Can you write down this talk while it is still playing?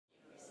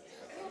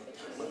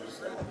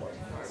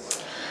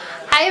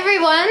Hi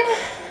everyone,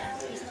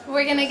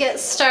 we're going to get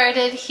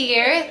started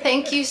here.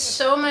 Thank you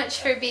so much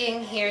for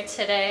being here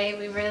today.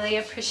 We really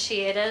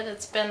appreciate it.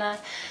 It's been a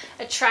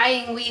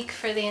trying week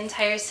for the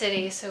entire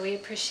city, so we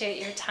appreciate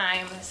your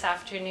time this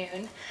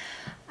afternoon.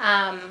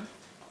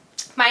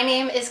 My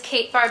name is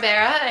Kate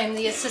Barbera. I'm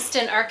the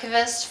Assistant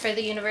Archivist for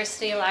the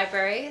University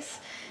Libraries,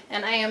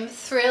 and I am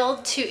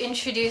thrilled to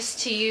introduce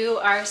to you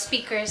our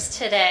speakers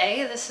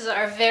today. This is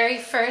our very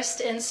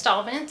first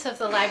installment of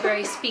the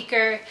Library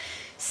Speaker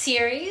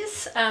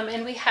Series,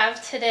 and we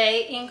have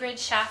today Ingrid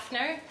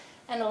Schaffner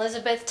and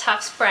Elizabeth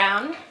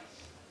Tufts-Brown.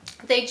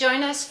 They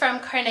join us from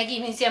Carnegie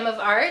Museum of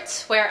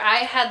Art, where I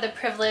had the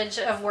privilege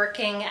of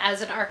working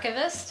as an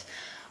archivist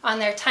on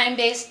their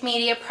time-based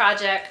media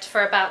project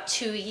for about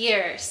 2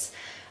 years.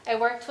 I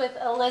worked with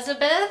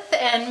Elizabeth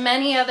and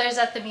many others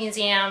at the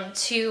museum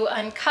to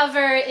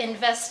uncover,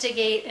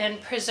 investigate,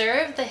 and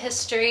preserve the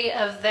history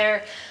of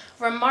their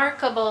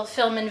remarkable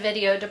film and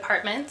video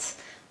department.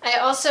 I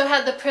also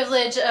had the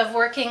privilege of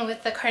working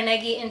with the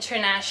Carnegie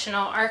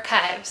International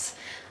archives.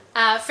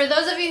 For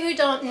those of you who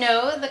don't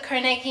know, the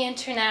Carnegie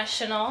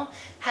International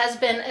has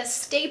been a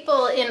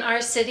staple in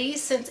our city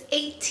since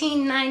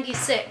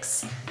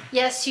 1896.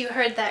 Yes, you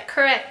heard that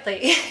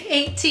correctly,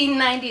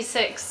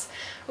 1896,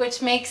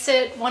 which makes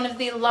it one of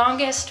the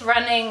longest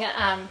running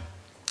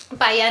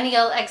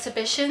biennial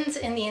exhibitions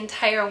in the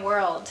entire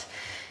world.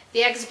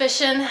 The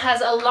exhibition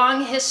has a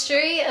long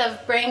history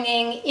of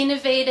bringing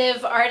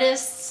innovative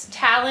artists,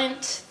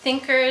 talent,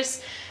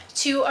 thinkers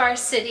to our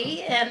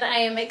city, and I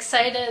am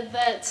excited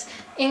that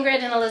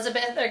Ingrid and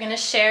Elizabeth are going to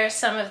share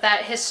some of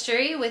that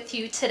history with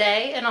you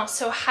today and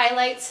also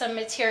highlight some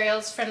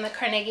materials from the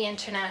Carnegie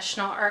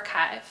International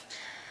Archive.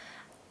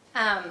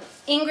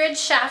 Ingrid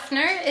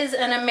Schaffner is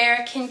an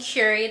American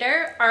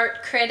curator,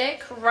 art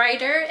critic,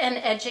 writer, and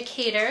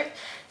educator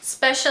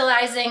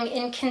specializing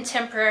in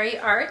contemporary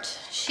art.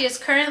 She is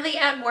currently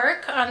at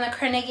work on the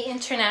Carnegie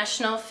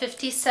International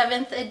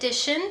 57th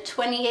edition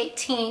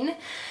 2018,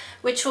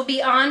 which will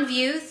be on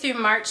view through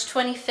March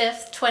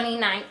 25th,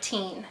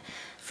 2019.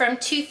 From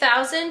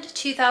 2000 to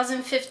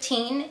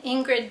 2015,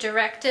 Ingrid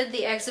directed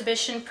the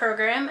exhibition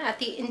program at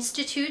the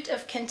Institute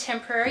of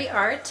Contemporary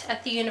Art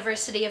at the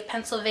University of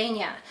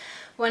Pennsylvania,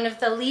 one of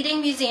the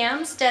leading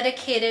museums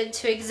dedicated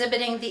to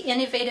exhibiting the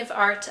innovative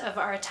art of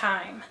our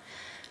time.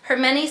 Her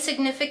many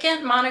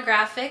significant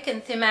monographic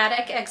and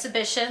thematic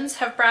exhibitions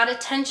have brought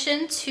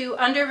attention to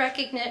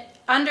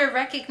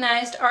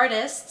under-recognized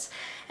artists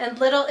and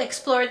little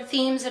explored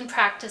themes and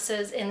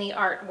practices in the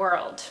art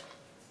world.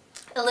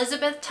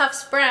 Elizabeth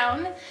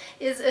Tufts-Brown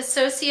is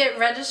Associate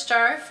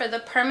Registrar for the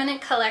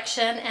Permanent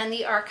Collection and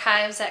the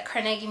Archives at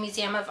Carnegie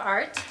Museum of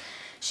Art.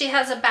 She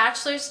has a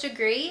bachelor's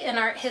degree in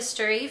art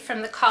history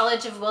from the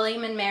College of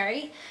William and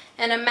Mary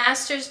and a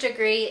master's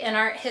degree in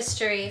art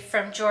history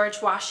from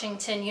George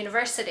Washington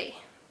University.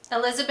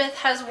 Elizabeth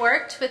has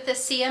worked with the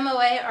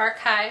CMOA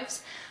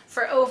archives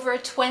for over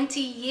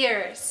 20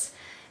 years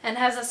and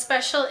has a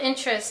special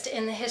interest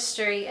in the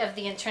history of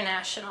the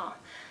International.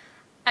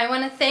 I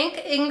want to thank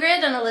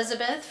Ingrid and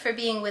Elizabeth for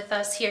being with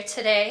us here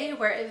today.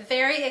 We're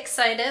very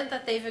excited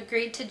that they've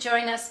agreed to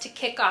join us to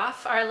kick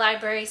off our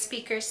Library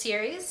Speaker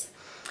Series.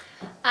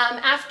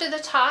 After the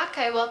talk,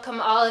 I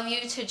welcome all of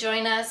you to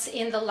join us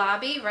in the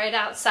lobby right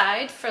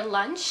outside for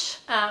lunch.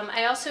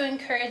 I also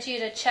encourage you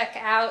to check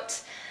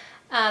out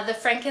the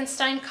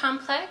Frankenstein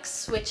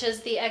Complex, which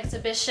is the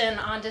exhibition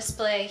on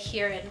display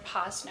here in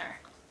Posner.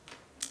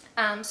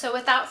 So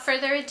without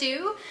further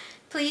ado,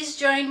 please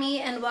join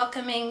me in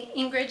welcoming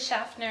Ingrid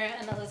Schaffner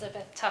and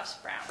Elizabeth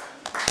Tufts-Brown.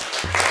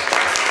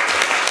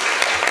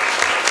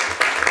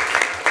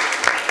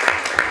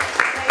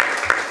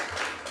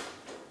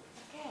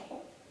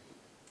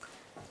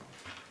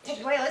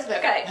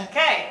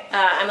 Okay.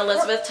 I'm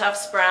Elizabeth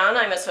Tufts-Brown.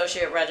 I'm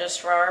Associate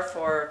Registrar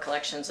for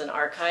Collections and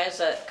Archives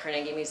at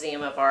Carnegie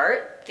Museum of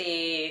Art.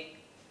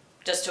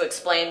 Just to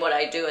explain what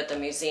I do at the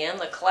museum,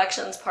 the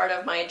collections part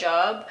of my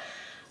job,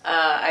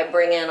 I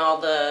bring in all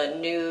the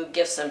new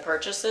gifts and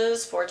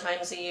purchases 4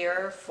 times a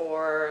year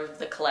for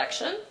the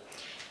collection.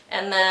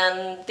 And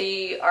then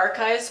the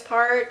archives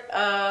part,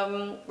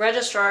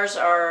 registrars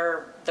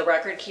are the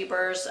record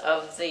keepers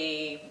of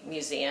the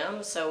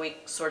museum, so we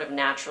sort of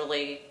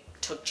naturally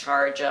took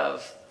charge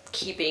of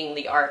keeping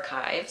the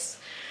archives.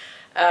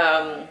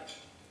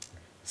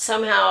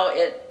 Somehow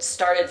it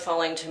started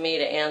falling to me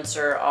to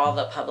answer all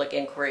the public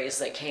inquiries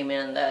that came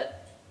in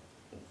that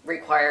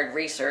required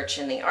research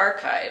in the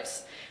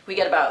archives. We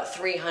get about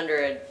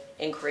 300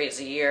 inquiries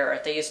a year.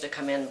 They used to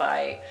come in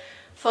by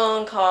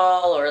phone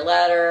call or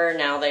letter.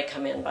 Now they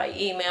come in by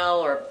email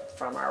or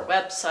from our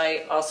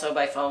website, also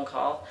by phone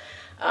call.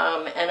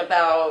 And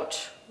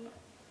about,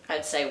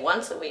 I'd say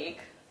once a week,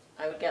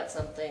 I would get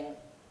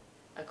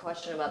a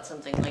question about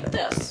something like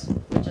this,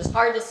 which is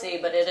hard to see,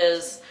 but it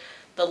is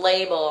the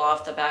label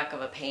off the back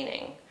of a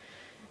painting.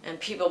 And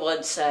people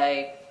would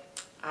say,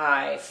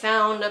 I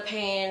found a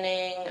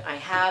painting, I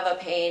have a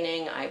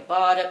painting, I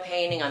bought a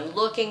painting, I'm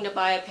looking to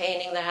buy a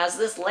painting that has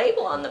this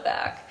label on the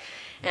back.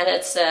 And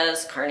it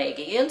says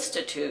Carnegie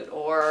Institute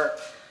or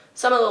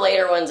Some of the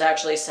later ones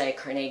actually say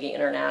Carnegie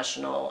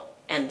International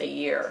and the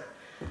year.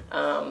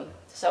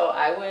 So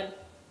I would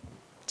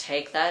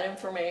take that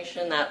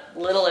information, that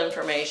little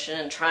information,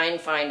 and try and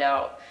find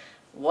out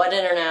what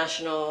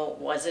international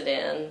was it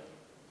in.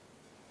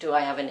 Do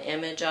I have an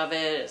image of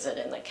it? Is it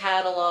in the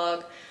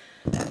catalog?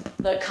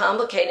 The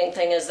complicating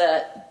thing is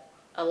that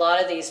a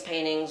lot of these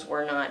paintings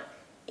were not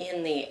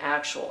in the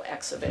actual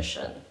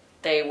exhibition.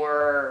 They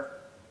were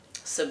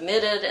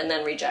submitted and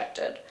then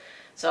rejected.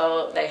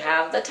 So they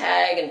have the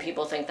tag and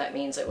people think that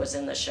means it was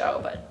in the show,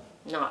 but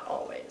not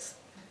always.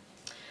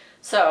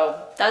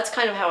 So that's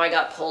kind of how I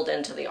got pulled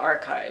into the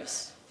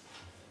archives.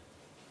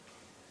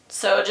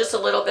 So just a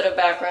little bit of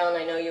background.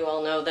 I know you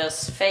all know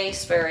this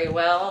face very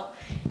well.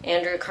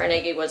 Andrew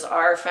Carnegie was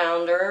our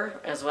founder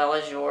as well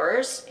as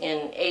yours. In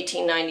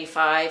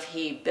 1895,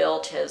 he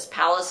built his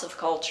Palace of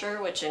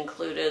Culture, which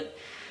included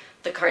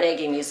the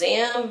Carnegie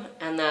Museum,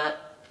 and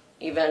that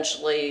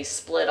eventually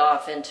split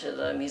off into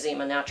the Museum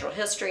of Natural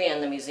History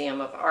and the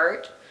Museum of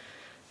Art,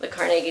 the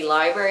Carnegie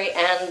Library,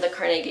 and the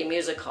Carnegie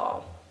Music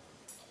Hall.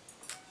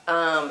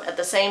 At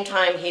the same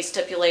time, he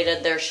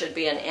stipulated there should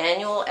be an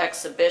annual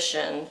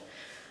exhibition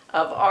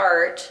of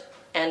art,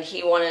 and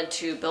he wanted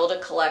to build a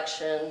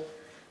collection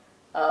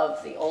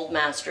of the old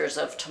masters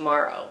of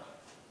tomorrow.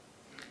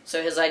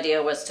 So his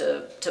idea was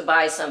to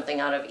buy something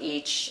out of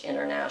each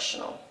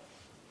international.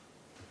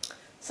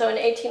 So in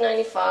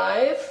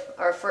 1895,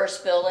 our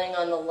first building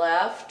on the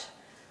left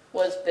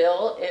was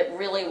built. It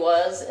really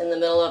was in the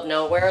middle of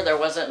nowhere. There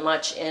wasn't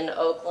much in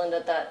Oakland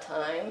at that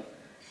time.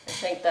 I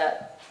think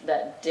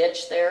that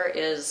ditch there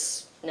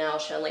is now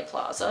Shenley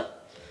Plaza,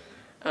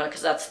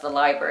 because that's the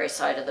library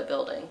side of the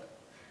building.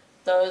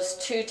 Those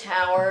two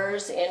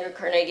towers, Andrew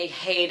Carnegie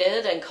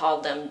hated and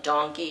called them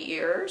donkey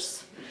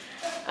ears.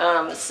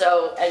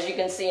 So as you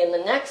can see in the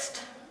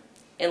next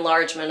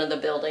enlargement of the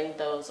building,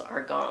 those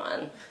are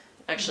gone.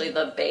 Actually,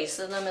 the base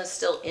of them is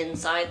still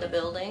inside the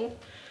building.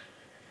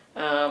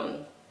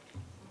 So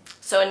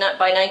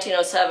by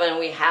 1907,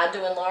 we had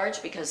to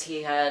enlarge because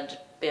he had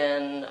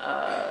been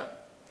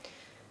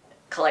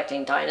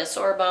collecting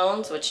dinosaur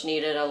bones, which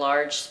needed a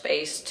large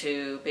space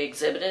to be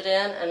exhibited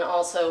in. And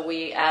also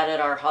we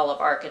added our Hall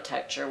of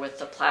Architecture with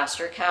the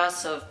plaster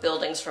casts of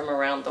buildings from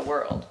around the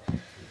world.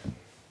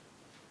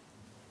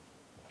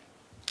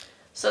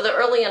 So the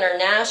early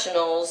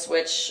internationals,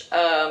 which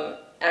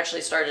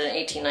actually started in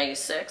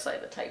 1896, I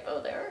have a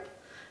typo there,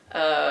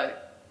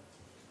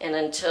 and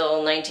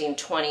until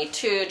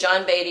 1922,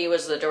 John Beatty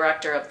was the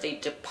director of the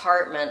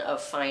Department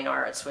of Fine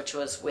Arts, which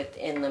was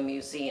within the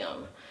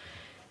museum.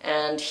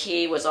 And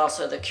he was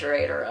also the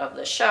curator of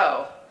the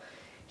show.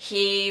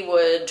 He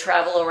would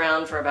travel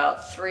around for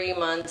about 3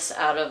 months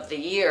out of the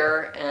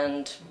year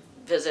and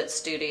visit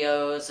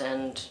studios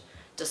and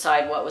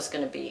decide what was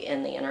going to be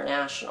in the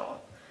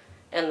international.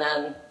 And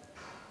then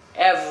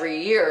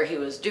every year he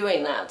was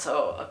doing that,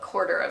 so a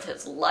quarter of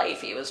his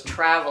life he was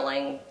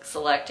traveling,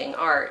 selecting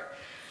art.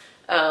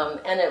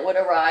 And it would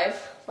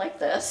arrive like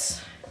this,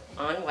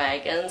 on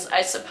wagons.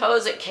 I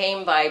suppose it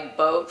came by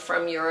boat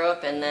from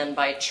Europe and then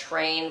by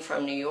train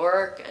from New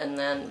York, and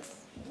then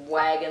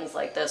wagons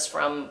like this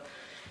from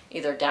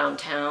either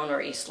downtown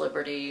or East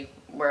Liberty,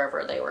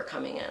 wherever they were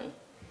coming in.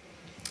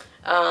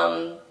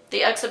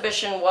 The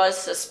exhibition was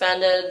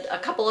suspended a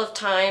couple of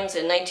times.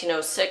 In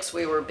 1906,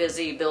 we were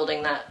busy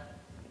building that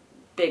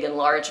big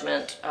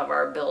enlargement of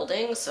our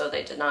building, so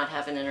they did not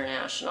have an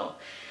international.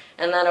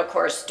 And then, of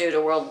course, due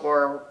to World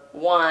War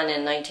I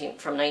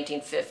from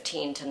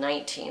 1915 to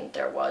 19,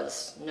 there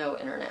was no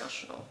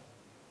international.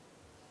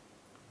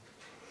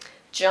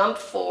 Jump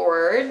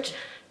forward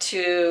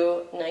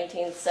to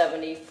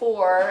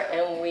 1974,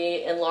 and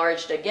we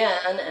enlarged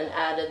again and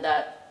added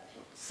that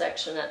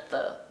section at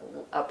the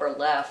upper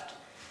left,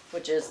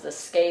 which is the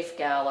Scaife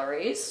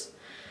Galleries.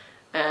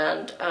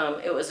 And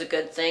it was a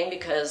good thing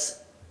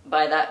because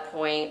by that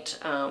point,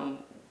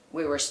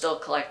 we were still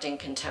collecting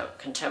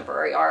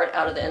contemporary art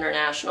out of the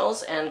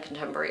internationals, and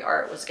contemporary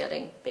art was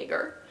getting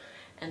bigger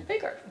and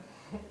bigger.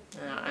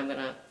 I'm going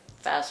to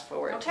fast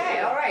forward to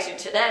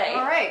today.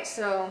 All right,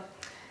 so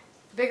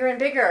bigger and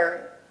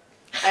bigger.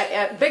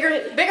 Bigger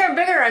and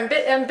bigger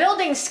and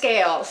building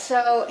scale.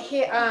 So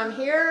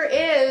here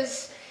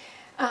is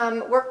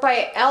work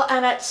by L.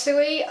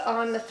 Anatsui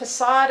on the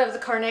facade of the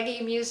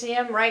Carnegie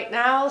Museum right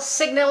now,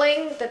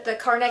 signaling that the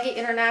Carnegie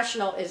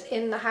International is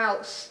in the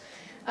house.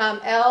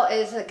 Elle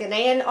is a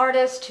Ghanaian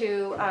artist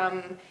who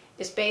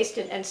is based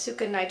in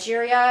Nsukka,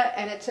 Nigeria,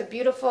 and it's a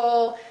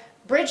beautiful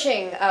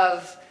bridging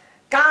of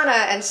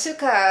Ghana,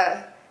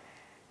 Nsukka,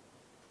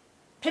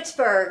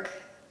 Pittsburgh,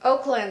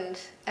 Oakland,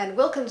 and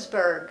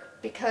Wilkinsburg,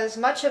 because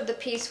much of the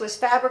piece was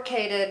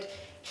fabricated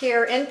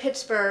here in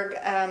Pittsburgh.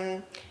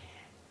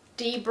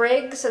 Dee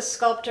Briggs, a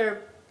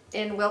sculptor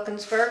in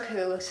Wilkinsburg,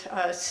 whose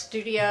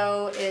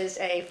studio is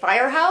a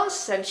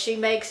firehouse, and she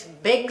makes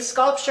big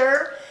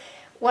sculpture.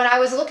 When I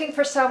was looking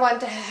for someone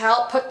to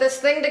help put this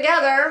thing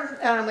together,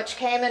 which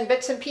came in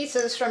bits and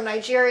pieces from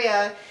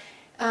Nigeria,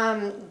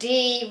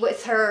 Dee,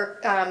 with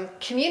her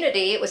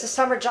community, it was a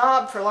summer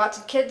job for lots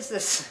of kids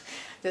this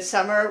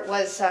summer,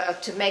 was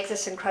to make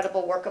this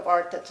incredible work of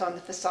art that's on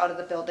the facade of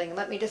the building.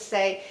 Let me just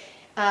say,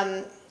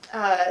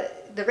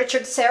 the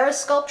Richard Serra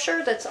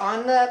sculpture that's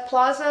on the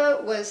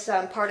plaza was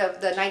part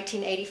of the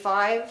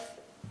 1985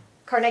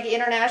 Carnegie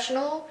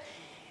International,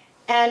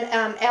 and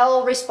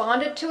Elle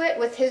responded to it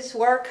with his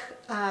work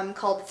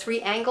called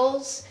Three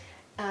Angles.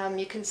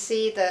 You can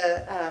see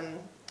the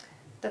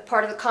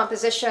part of the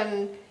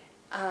composition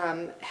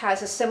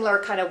has a similar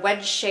kind of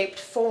wedge-shaped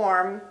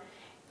form,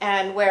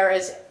 and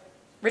whereas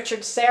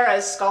Richard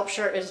Serra's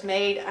sculpture is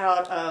made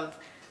out of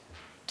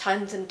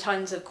tons and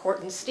tons of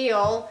Corten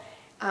steel,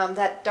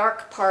 that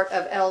dark part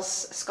of Elle's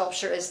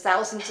sculpture is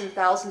thousands and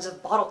thousands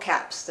of bottle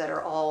caps that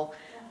are all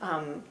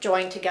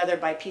joined together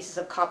by pieces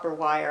of copper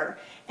wire.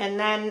 And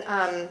then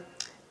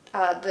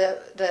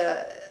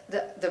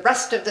the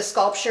rest of the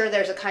sculpture,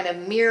 there's a kind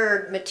of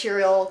mirrored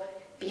material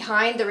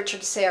behind the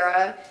Richard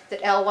Serra that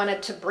Elle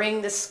wanted to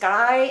bring the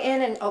sky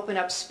in and open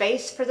up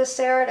space for the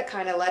Serra to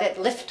kind of let it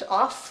lift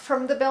off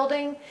from the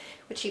building,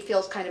 which he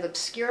feels kind of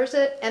obscures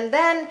it. And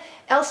then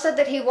Elle said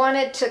that he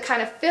wanted to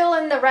kind of fill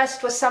in the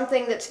rest with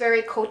something that's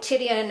very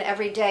quotidian and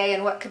everyday,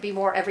 and what could be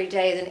more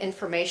everyday than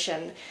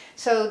information.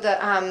 So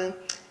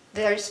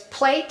there's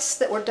plates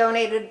that were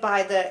donated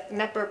by the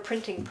Knepper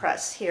printing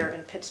press here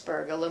in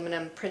Pittsburgh,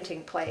 aluminum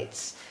printing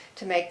plates,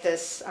 to make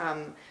this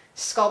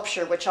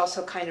sculpture, which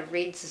also kind of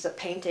reads as a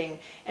painting.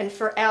 And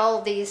for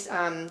Elle, these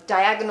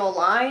diagonal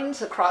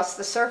lines across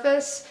the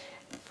surface,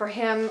 for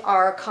him,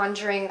 are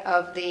conjuring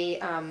of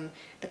the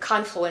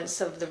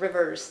confluence of the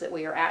rivers that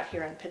we are at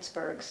here in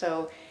Pittsburgh.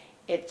 So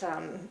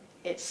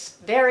it's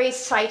very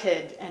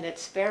sighted, and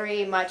it's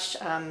very much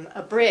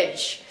a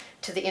bridge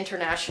to the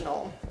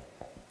international.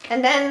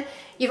 And then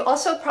you've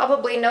also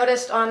probably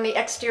noticed on the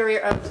exterior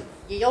of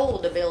the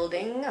old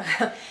building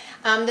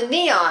the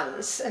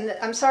neons. And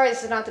I'm sorry,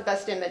 this is not the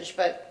best image,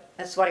 but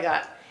that's what I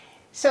got.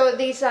 So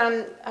these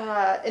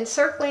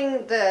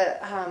encircling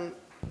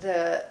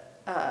the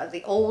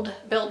old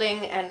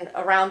building and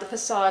around the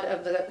facade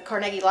of the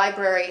Carnegie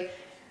Library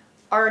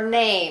are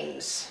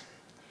names.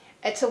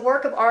 It's a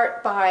work of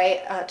art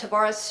by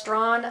Tavares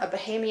Strawn, a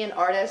Bahamian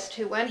artist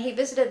who, when he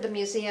visited the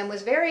museum,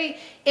 was very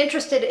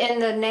interested in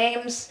the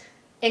names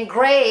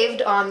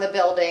engraved on the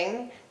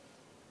building,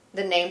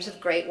 the names of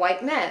great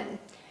white men.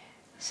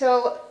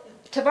 So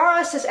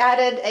Tavares has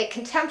added a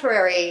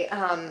contemporary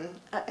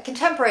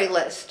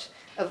list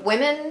of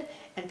women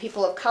and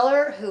people of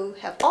color who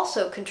have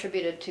also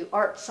contributed to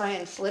art,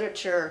 science,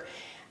 literature,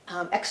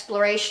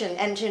 exploration,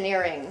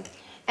 engineering.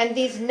 And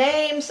these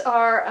names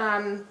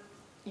are,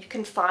 you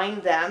can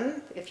find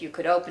them if you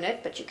could open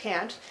it, but you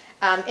can't,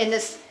 in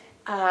this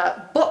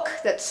book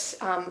that's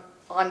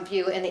on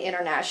view in the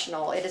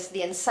International. It is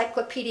the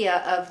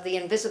Encyclopedia of the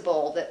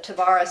Invisible that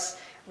Tavares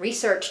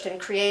researched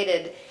and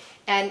created.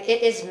 And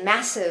it is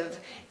massive,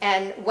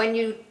 and when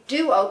you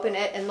do open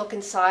it and look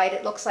inside,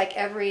 it looks like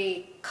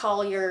every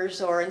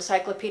Collier's or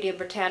Encyclopedia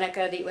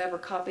Britannica that you ever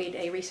copied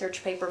a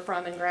research paper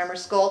from in grammar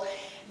school,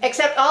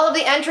 except all of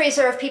the entries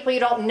are of people you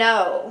don't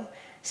know.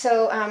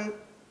 So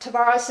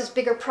Tavares's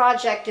bigger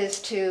project is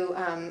to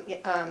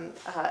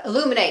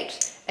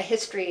illuminate a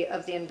history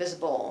of the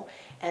invisible.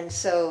 And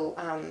so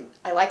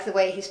I like the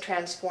way he's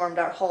transformed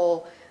our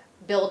whole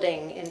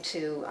building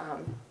into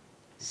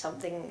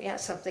something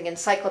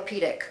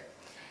encyclopedic.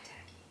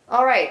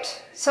 All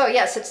right, so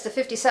yes, it's the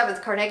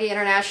 57th Carnegie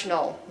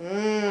International.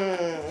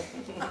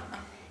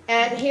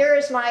 And here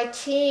is my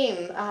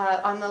team.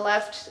 On the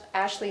left,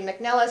 Ashley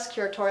McNellis,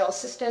 curatorial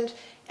assistant,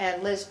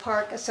 and Liz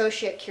Park,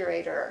 associate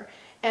curator.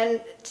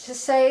 And to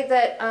say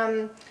that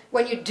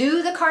when you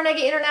do the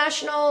Carnegie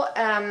International,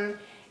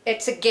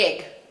 it's a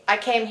gig. I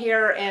came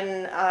here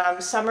in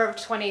summer of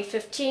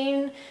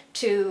 2015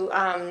 to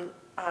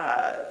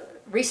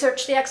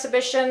research the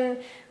exhibition,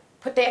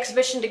 put the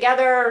exhibition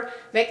together,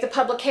 make the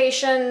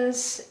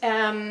publications,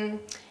 and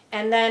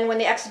then when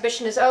the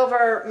exhibition is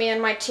over, me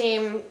and my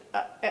team,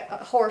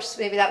 a horse,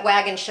 maybe that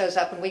wagon shows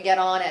up and we get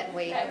on it and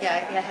we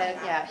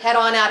head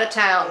on out of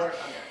town.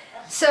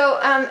 So,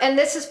 and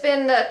this has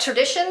been the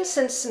tradition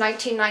since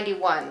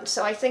 1991.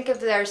 So I think if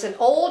there's an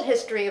old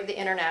history of the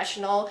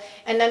International,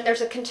 and then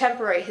there's a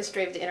contemporary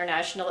history of the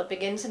International. It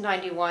begins in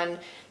 '91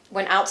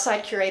 when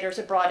outside curators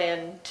are brought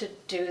in to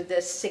do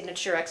this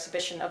signature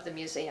exhibition of the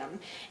museum.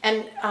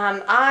 And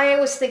I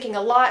was thinking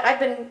a lot. I've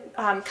been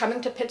coming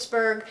to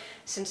Pittsburgh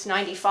since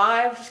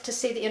 '95 to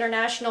see the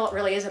International. It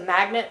really is a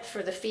magnet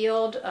for the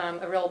field,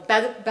 a real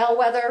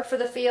bellwether for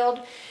the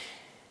field.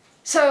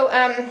 So,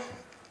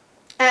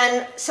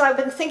 and so I've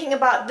been thinking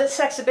about this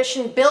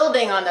exhibition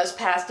building on those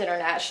past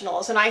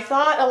internationals, and I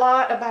thought a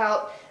lot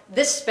about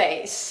this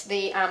space,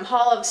 the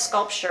Hall of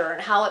Sculpture,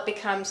 and how it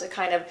becomes a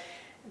kind of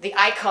the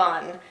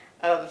icon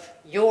of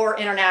your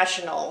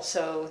international.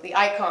 So the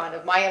icon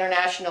of my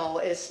international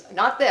is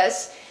not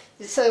this.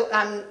 So,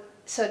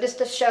 so just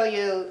to show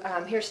you,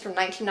 here's from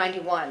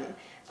 1991,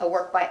 a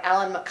work by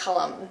Alan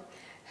McCullum,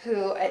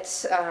 who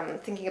it's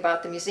thinking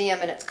about the museum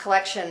and its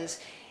collections.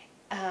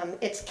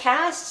 it's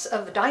casts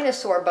of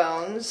dinosaur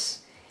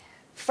bones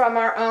from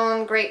our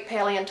own great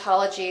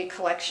paleontology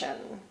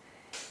collection.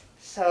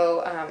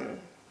 So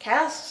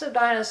casts of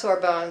dinosaur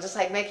bones. It's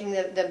like making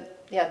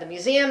the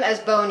museum as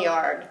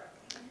boneyard.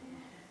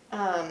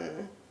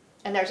 And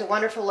there's a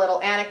wonderful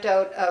little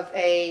anecdote of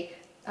a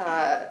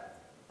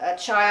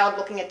child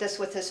looking at this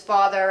with his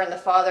father, and the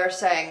father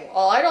saying,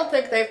 "Well, I don't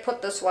think they've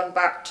put this one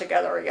back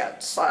together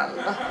yet, son."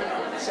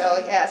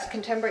 So yes,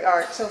 contemporary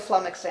art, so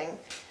flummoxing.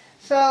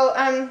 So,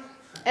 and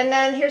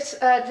then here's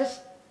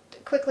just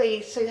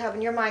quickly, so you have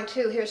in your mind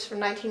too, here's from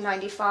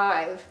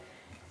 1995,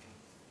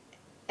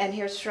 and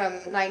here's from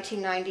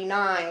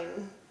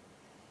 1999,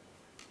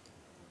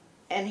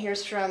 and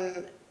here's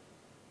from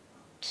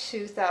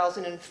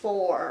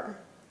 2004.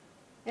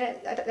 And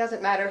it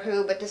doesn't matter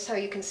who, but this is how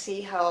you can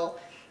see how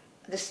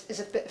this is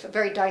a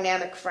very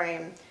dynamic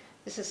frame.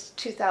 This is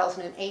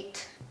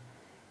 2008,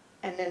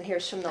 and then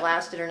here's from the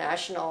last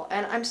international.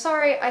 And I'm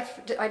sorry,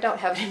 I don't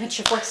have an image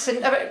of what's in.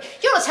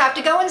 You'll just have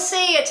to go and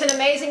see. It's an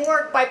amazing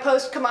work by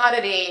Post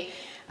Commodity,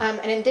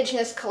 an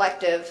indigenous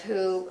collective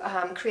who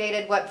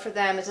created what for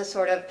them is a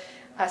sort of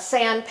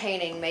sand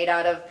painting made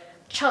out of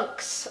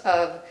chunks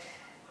of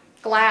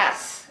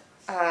glass,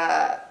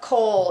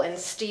 coal, and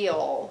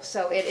steel.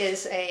 So it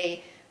is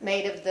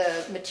made of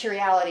the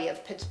materiality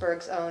of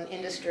Pittsburgh's own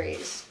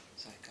industries.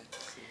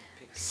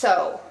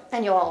 So,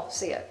 and you'll all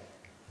see it.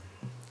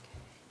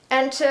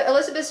 And to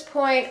Elizabeth's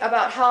point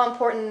about how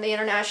important the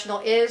International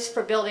is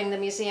for building the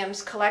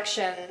museum's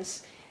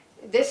collections,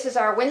 this is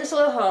our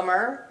Winslow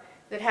Homer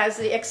that has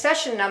the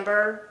accession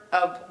number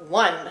of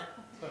 1.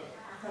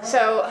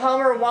 So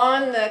Homer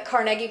won the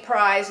Carnegie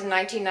Prize in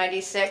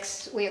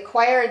 1996. We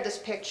acquired this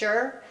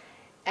picture,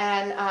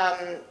 and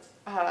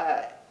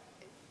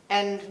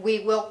we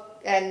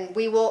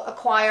will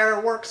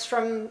acquire works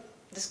from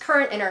this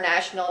current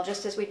international,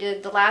 just as we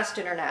did the last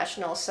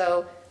international.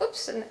 So,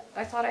 oops, and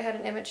I thought I had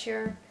an image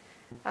here.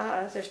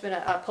 There's been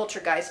a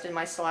poltergeist in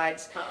my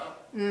slides.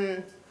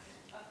 Uh-oh.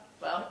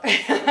 Well,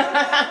 did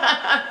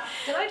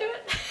I do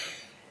it?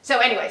 So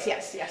anyways,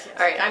 yes.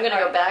 All right, I'm going to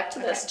go back to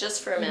this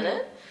just for a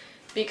minute,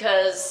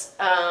 because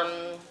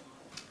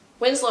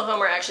Winslow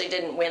Homer actually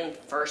didn't win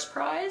first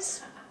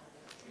prize.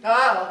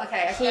 Oh,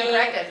 okay, I stand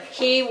corrected.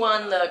 He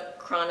won the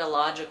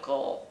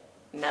chronological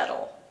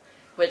medal,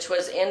 which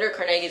was Andrew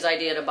Carnegie's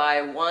idea to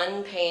buy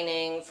one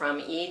painting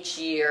from each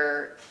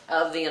year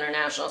of the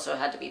International, so it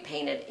had to be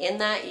painted in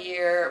that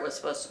year. It was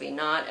supposed to be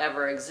not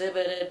ever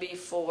exhibited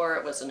before.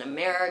 It was an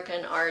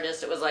American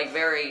artist. It was like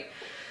very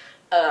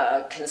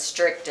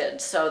constricted.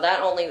 So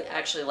that only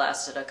actually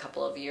lasted a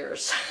couple of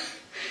years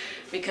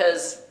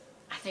because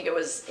I think it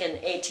was in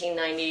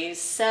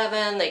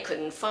 1897 they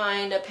couldn't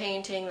find a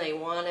painting they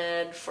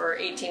wanted for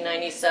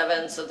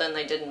 1897, so then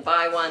they didn't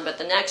buy one. But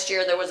the next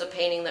year there was a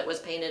painting that was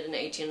painted in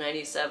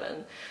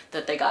 1897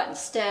 that they got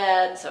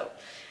instead, so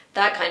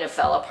that kind of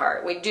fell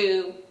apart. We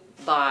do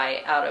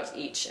buy out of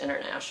each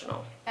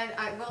international. And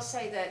I will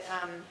say that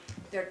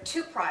there are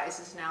 2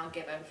 prizes now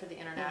given for the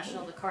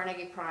International, the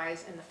Carnegie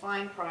Prize and the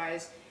Fine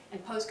Prize,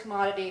 and Post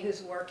Commodity,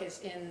 whose work is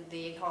in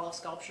the Hall of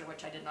Sculpture,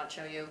 which I did not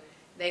show you,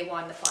 they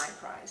won the Fine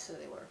Prize, so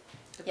the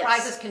Yes.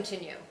 prizes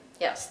continue.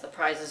 Yes, the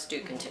prizes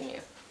do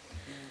continue.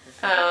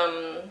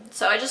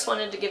 So I just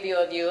wanted to give you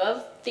a view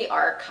of the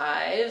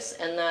archives,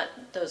 and that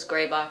those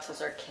gray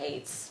boxes are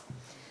Kate's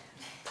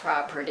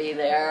property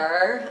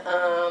there.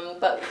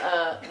 But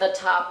the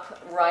top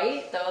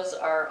right, those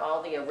are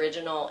all the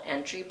original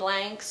entry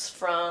blanks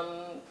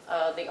from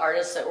the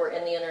artists that were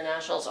in the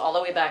Internationals all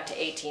the way back to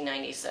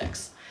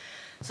 1896.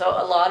 So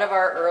a lot of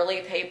our early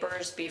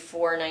papers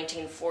before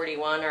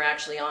 1941 are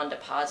actually on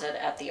deposit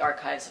at the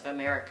Archives of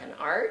American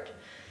Art.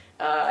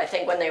 I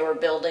think when they were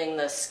building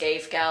the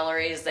Scaife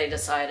galleries, they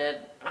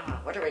decided,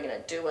 what are we going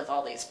to do with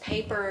all these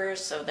papers?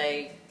 So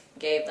they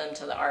gave them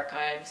to the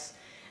archives.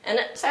 And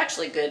it's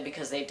actually good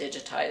because they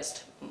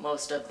digitized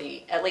most of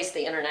at least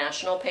the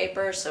international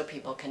papers, so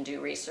people can do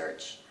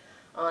research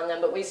on them.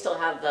 But we still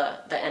have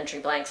the entry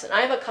blanks. And I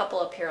have a couple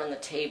up here on the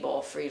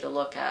table for you to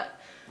look at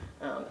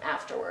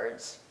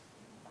afterwards.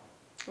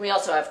 We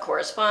also have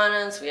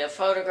correspondence, we have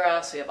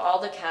photographs, we have all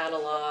the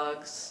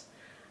catalogs,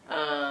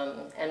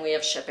 and we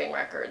have shipping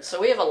records.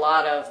 So we have a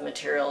lot of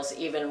materials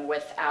even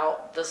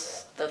without the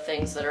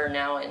things that are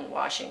now in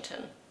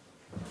Washington.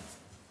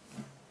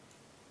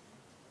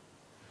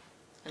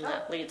 And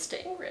that leads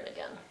to Ingrid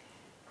again.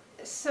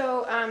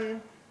 So,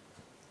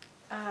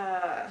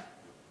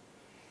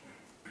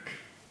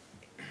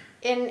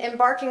 in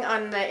embarking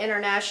on the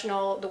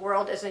International, the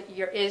world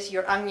is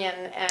your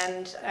onion,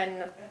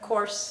 and of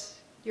course,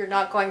 you're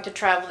not going to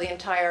travel the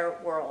entire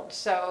world.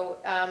 So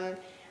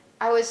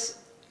I was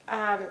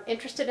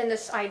interested in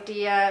this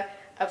idea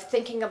of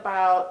thinking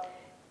about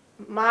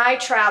my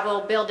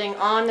travel building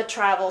on the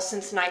travel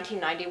since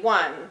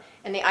 1991,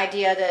 and the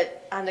idea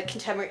that the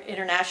Contemporary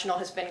International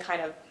has been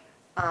kind of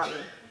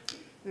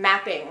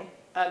mapping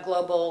a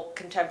global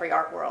contemporary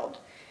art world.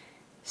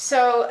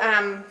 So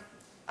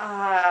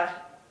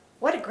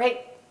what a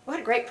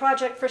great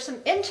project for some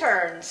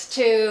interns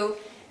to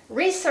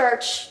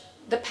research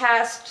the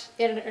past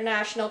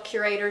international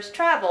curators'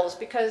 travels,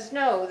 because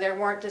no, there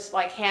weren't just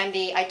like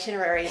handy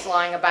itineraries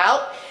lying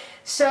about.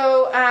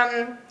 So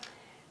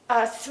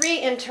 3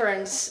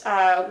 interns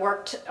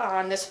worked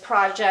on this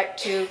project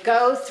to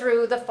go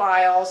through the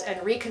files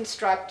and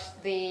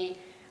reconstruct the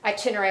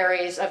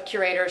itineraries of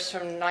curators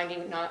from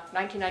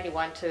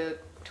 1991 to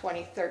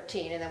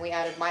 2013, and then we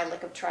added my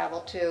lick of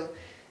travel too.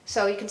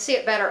 So you can see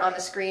it better on the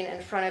screen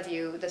in front of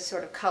you, this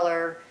sort of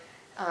color.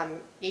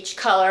 Each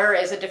color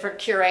is a different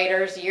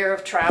curator's year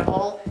of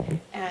travel,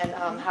 and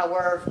how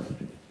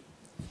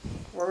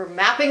we're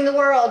mapping the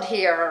world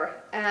here.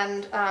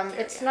 And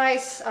it's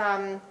nice.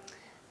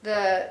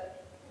 The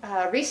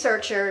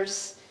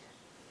researchers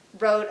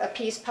wrote a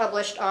piece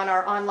published on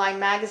our online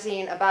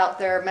magazine about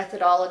their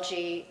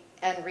methodology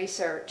and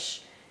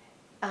research.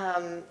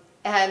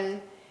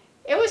 And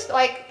it was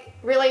like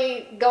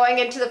really going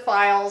into the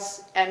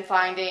files and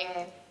finding...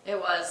 It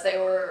was. They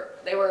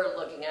were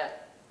looking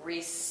at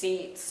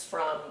receipts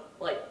from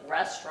like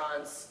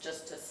restaurants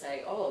just to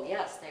say, oh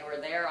yes, they were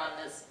there on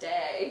this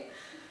day.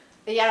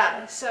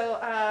 Yeah, so...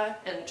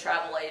 and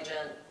travel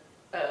agent,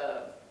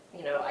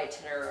 you know,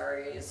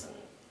 itineraries and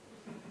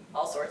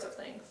all sorts of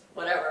things.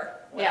 Whatever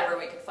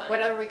we could find.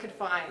 Whatever we could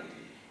find.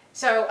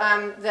 So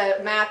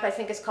the map, I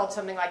think, is called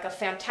something like a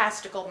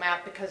fantastical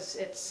map, because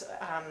it's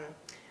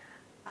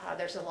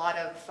there's a lot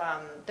of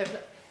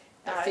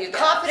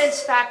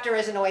confidence factor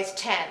isn't always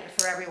 10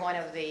 for every one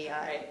of the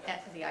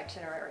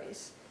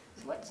itineraries.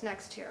 So what's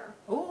next here?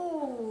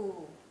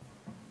 Ooh,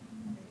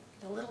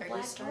 the little Are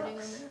black you starting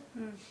books.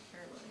 on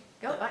there?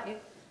 Go, not you.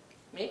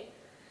 Me?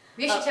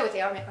 You should say with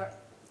the army.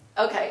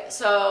 Okay,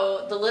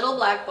 so the little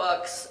black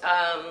books.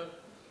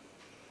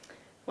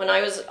 When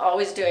I was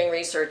always doing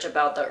research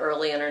about the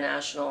early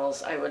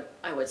internationals, I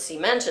would see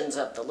mentions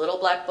of the little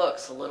black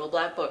books, the little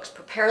black books.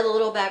 Prepare the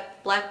little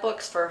black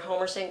books for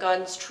Homer St.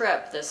 Gaudens'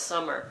 trip this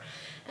summer.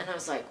 And I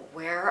was like,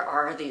 where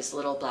are these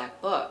little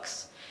black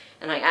books?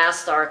 And I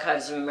asked the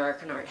Archives of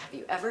American Art, have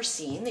you ever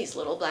seen these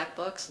little black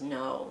books?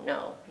 No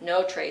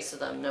trace of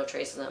them, no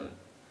trace of them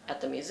at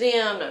the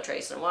museum, no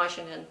trace in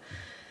Washington.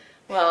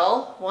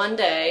 Well, one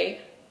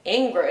day,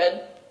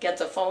 Ingrid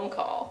gets a phone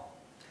call.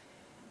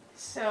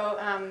 So,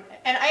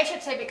 and I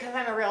should say, because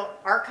I'm a real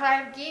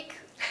archive geek,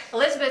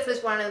 Elizabeth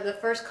was one of the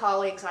first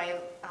colleagues I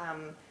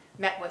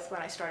met with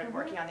when I started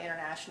working on the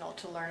International,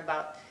 to learn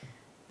about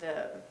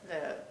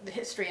the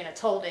history and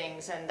its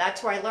holdings, and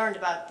that's where I learned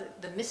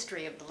about the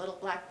mystery of the little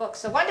black books.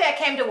 So one day I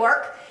came to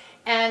work,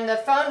 and the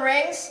phone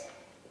rings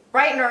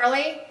bright and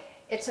early.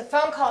 It's a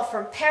phone call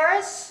from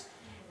Paris.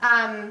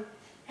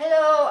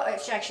 Hello,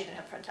 she actually didn't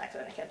have front text,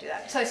 but I can't do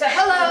that. So I said,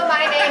 hello,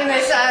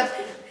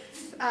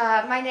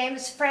 my name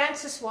is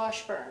Frances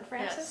Washburn.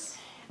 Frances?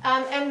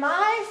 Yes. And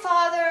my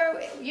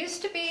father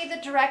used to be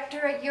the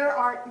director at your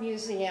art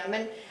museum,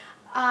 and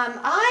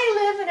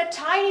I live in a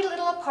tiny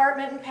little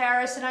apartment in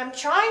Paris, and I'm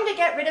trying to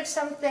get rid of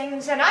some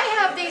things, and I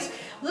have these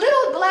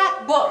little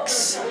black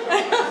books. and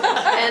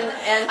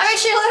I mean,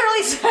 she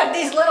literally said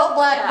these little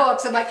black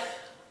books. I'm like,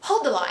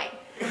 hold the line.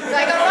 So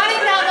I go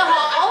running down the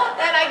hall,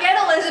 and I get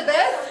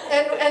Elizabeth,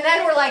 and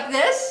then we're like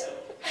this,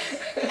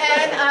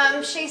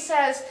 and she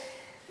says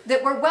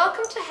that we're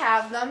welcome to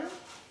have them.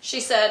 She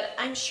said,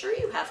 I'm sure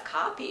you have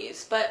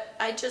copies, but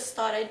I just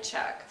thought I'd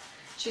check.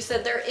 She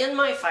said, they're in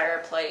my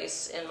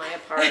fireplace in my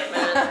apartment.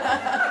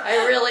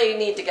 I really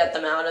need to get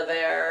them out of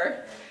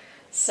there.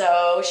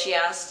 So she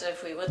asked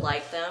if we would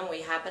like them.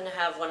 We happen to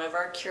have one of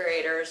our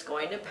curators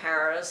going to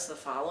Paris the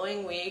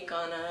following week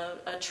on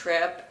a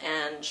trip,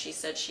 and she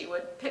said she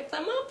would pick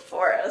them up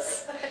for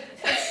us.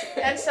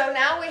 And so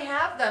now we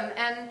have them,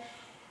 and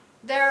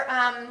they're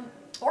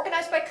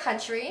organized by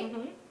country.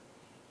 Mm-hmm.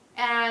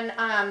 And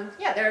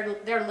yeah,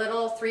 they're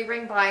little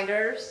 3-ring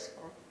binders.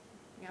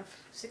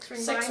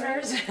 6-ring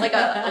binders. like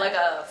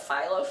a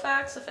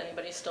Filofax, if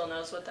anybody still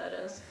knows what that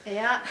is.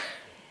 Yeah.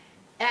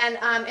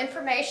 And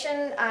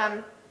information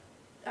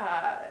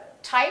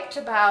typed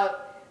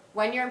about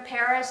when you're in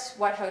Paris,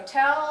 what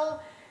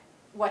hotel,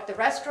 what the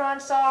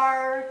restaurants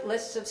are,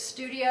 lists of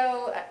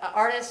studio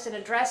artists and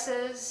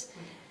addresses,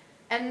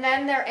 and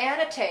then they're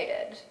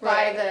annotated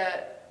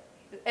by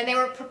and they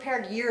were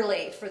prepared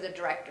yearly for the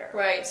director.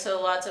 Right,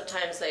 so lots of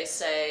times they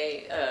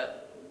say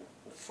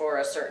for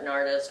a certain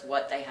artist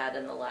what they had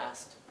in the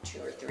last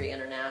 2 or 3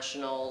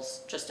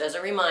 internationals, just as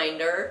a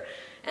reminder,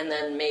 and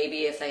then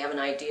maybe if they have an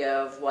idea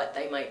of what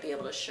they might be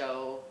able to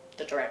show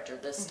the director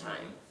this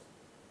time.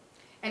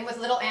 And with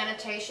little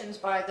annotations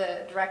by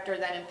the director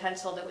then in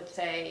pencil that would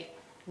say,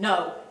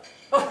 no.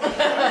 or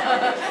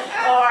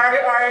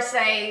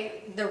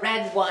say the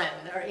red one,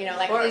 or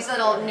like these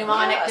little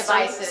mnemonic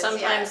devices.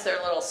 Sometimes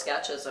they're little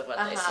sketches of what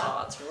they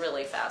saw. It's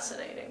really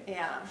fascinating.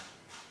 Yeah.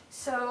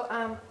 So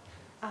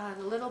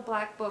the little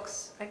black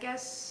books, I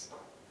guess.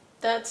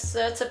 That's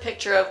a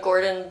picture of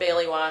Gordon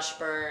Bailey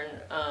Washburn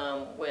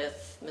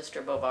with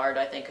Mr. Bovard,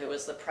 I think, who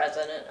was the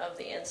president of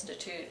the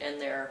Institute,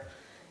 and they're,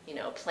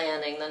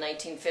 planning the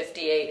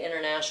 1958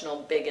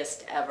 International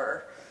Biggest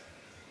Ever.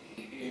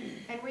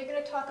 And we're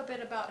going to talk a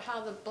bit about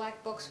how the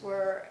black books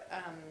were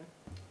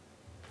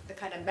the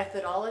kind of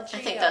methodology?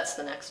 I think that's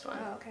the next one.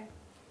 Oh, okay.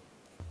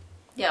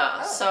 Yeah,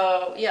 Oh.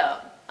 so,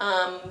 yeah.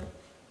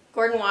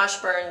 Gordon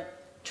Washburn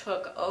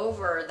took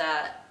over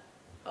that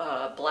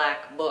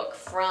black book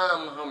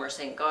from Homer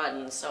St.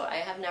 Gaudens, so I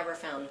have never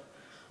found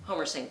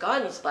Homer St.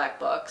 Gaudens black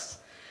books,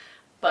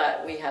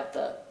 but we have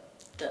the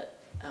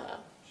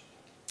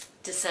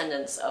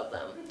descendants of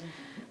them.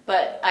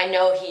 But I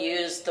know he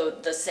used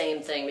the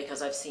same thing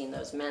because I've seen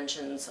those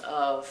mentions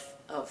of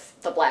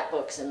the black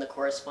books in the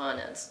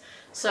correspondence.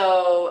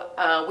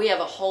 So we have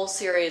a whole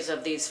series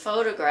of these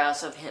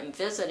photographs of him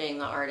visiting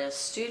the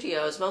artist's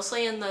studios,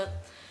 mostly in the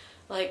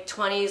like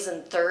 20s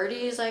and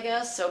 30s, I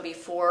guess, so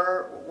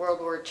before World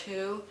War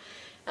II.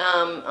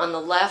 On the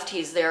left,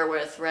 he's there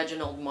with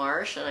Reginald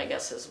Marsh and I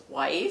guess his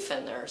wife,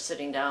 and they're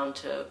sitting down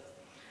to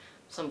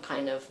some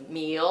kind of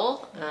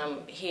meal.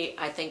 He,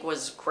 I think,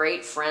 was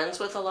great friends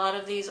with a lot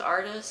of these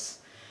artists.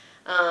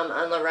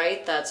 On the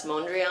right, that's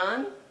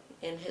Mondrian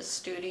in his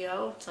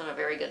studio. It's not a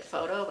very good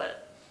photo,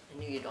 but I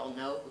knew you'd all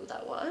know who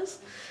that was.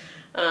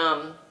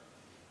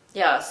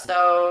 Yeah,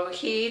 so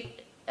he,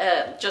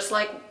 just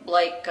like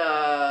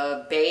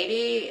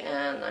Beatty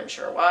and I'm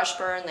sure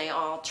Washburn, they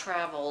all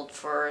traveled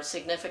for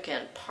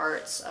significant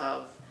parts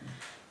of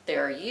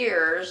their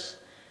years.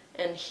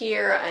 And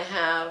here I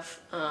have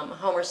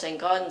Homer St.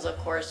 Gaudens, of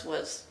course,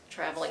 was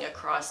traveling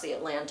across the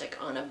Atlantic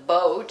on a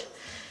boat.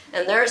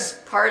 And there's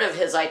part of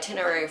his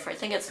itinerary for, I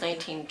think it's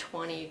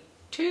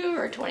 1922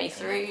 or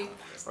 23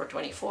 or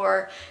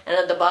 24. And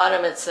at the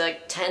bottom it's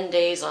like 10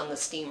 days on the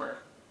steamer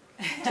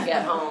to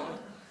get home.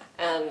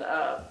 And,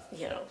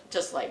 you know,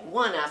 just like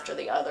one after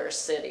the other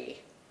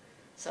city.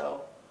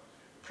 So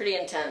pretty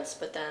intense.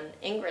 But then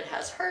Ingrid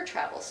has her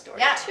travel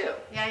story too.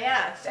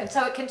 Yeah. And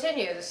so it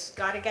continues.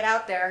 Got to get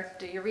out there,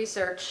 do your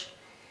research.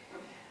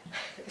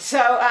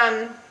 So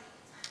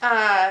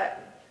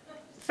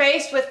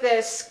faced with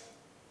this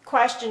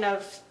question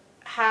of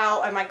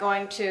how am I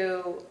going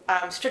to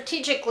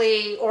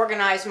strategically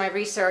organize my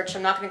research,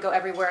 I'm not going to go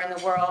everywhere in the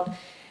world.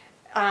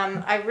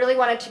 I really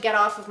wanted to get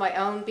off of my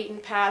own beaten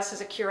paths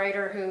as a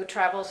curator who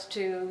travels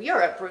to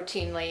Europe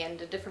routinely and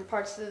to different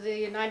parts of the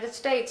United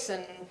States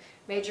and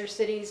major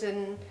cities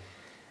in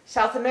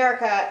South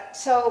America.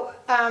 So,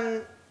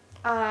 so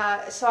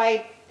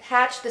I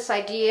hatched this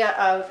idea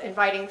of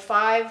inviting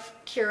 5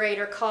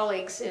 curator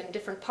colleagues in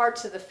different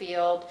parts of the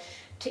field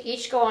to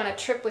each go on a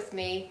trip with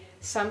me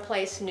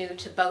someplace new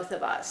to both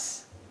of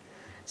us.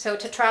 So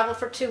to travel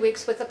for 2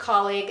 weeks with a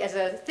colleague as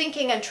a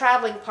thinking and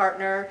traveling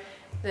partner.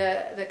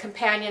 The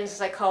companions, as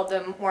I called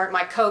them, weren't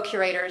my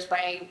co-curators by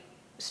any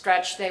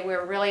stretch. They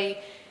were really,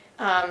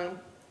 colleagues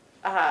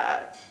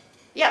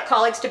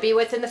to be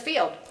with in the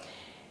field.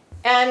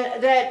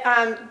 And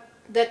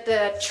that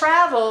the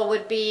travel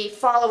would be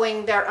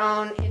following their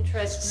own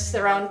interests,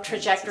 their own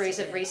trajectories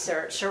of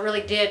research. So it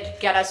really did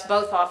get us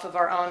both off of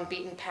our own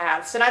beaten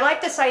paths. And I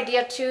like this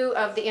idea, too,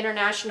 of the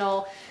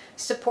international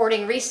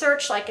supporting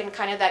research, like in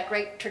kind of that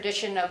great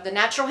tradition of the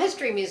Natural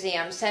History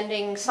Museum,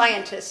 sending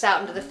scientists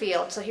out into the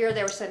field. So here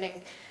they were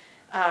sending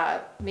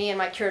me and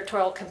my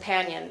curatorial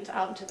companions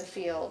out into the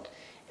field.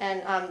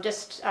 And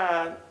just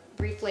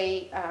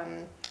briefly,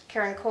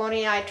 Karen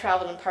Coney, I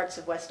traveled in parts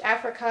of West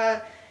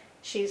Africa.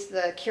 She's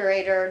the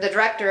curator, the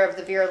director of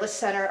the Vera List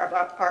Center of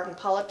Art and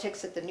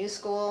Politics at the New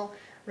School.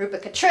 Ruba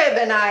Katrib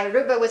and I,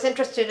 Ruba was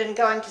interested in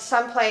going to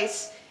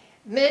someplace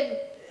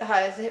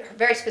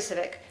very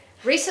specific,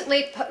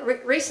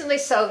 recently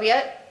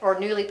Soviet or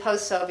newly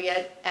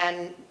post-Soviet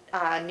and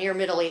near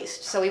Middle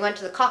East. So we went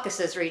to the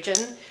Caucasus region.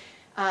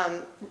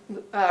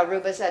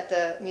 Ruba's at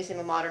the Museum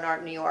of Modern Art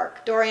in New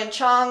York. Dorian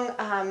Chong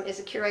is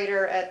a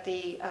curator at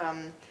the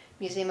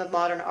Museum of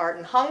Modern Art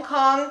in Hong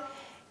Kong.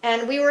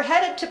 And we were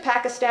headed to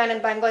Pakistan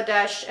and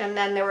Bangladesh, and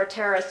then there were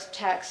terrorist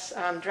attacks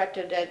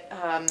directed at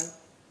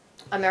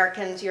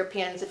Americans,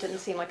 Europeans. It didn't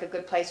seem like a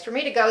good place for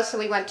me to go, so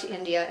we went to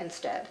India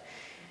instead.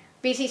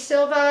 BZ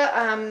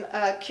Silva,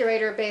 a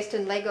curator based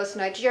in Lagos,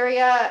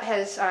 Nigeria,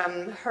 has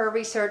her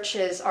research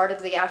is art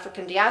of the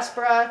African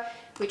diaspora.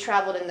 We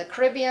traveled in the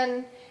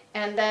Caribbean.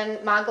 And then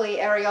Magli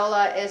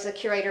Areola is a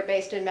curator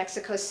based in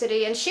Mexico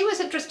City, and she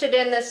was interested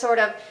in this sort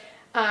of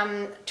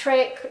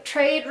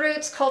trade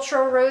routes,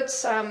 cultural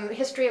routes,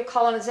 history of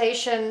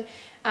colonization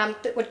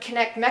that would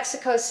connect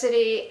Mexico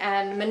City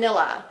and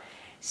Manila.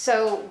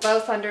 So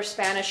both under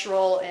Spanish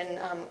rule in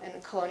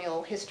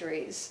colonial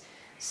histories.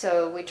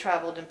 So we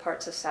traveled in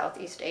parts of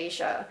Southeast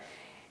Asia.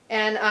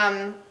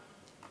 And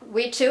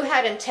we too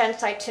had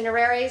intense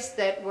itineraries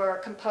that were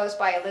composed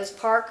by Liz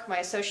Park, my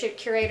associate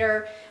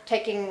curator,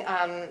 taking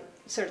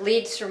sort of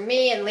leads from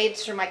me and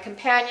leads from my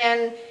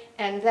companion.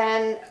 And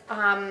then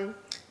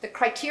the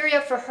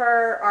criteria for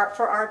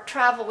for our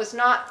travel was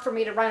not for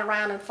me to run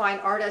around and find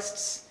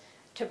artists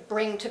to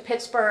bring to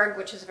Pittsburgh,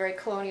 which is a very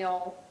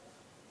colonial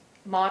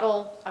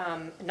model,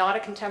 not a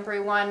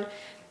contemporary one,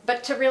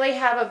 but to really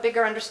have a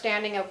bigger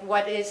understanding of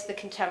what is the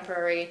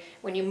contemporary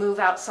when you move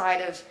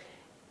outside of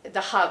the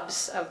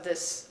hubs of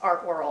this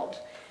art world.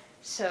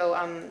 So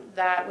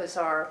that was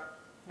our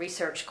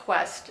research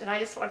quest. And I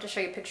just wanted to show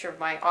you a picture of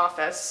my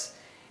office.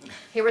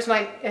 Here was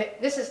my,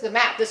 this is the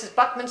map. This is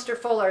Buckminster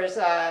Fuller's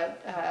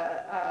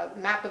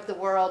map of the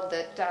world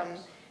that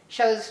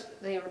shows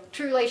the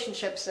true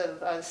relationships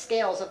of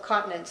scales of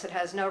continents. It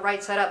has no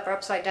right side up or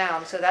upside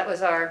down. So that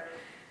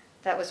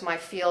was my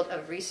field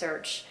of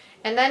research.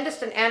 And then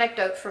just an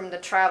anecdote from the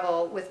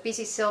travel with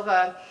BC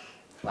Silva.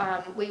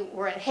 We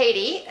were in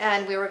Haiti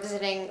and we were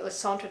visiting Le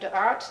Centre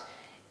d'Art,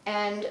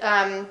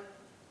 and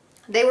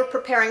they were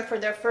preparing for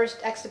their first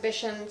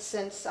exhibition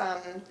since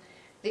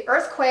the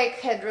earthquake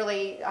had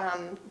really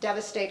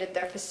devastated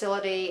their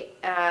facility.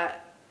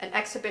 An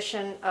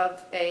exhibition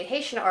of a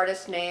Haitian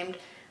artist named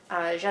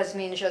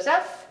Jasmine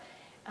Joseph.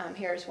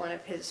 Here's one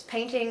of his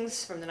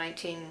paintings from the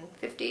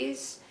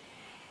 1950s.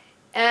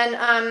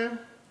 And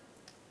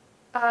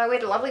we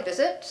had a lovely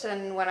visit,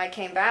 and when I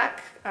came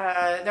back,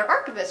 their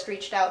archivist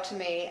reached out to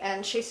me,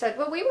 and she said,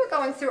 well, we were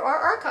going through our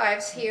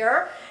archives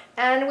here,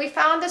 and we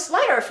found this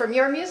letter from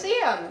your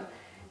museum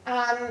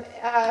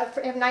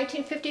in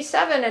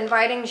 1957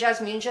 inviting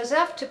Jasmine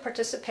Joseph to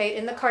participate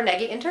in the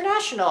Carnegie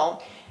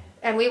International.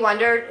 And we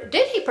wondered,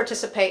 did he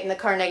participate in the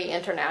Carnegie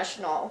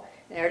International?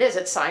 And there it is,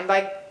 it's signed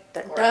by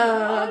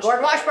Gordon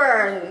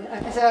Washburn.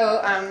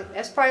 So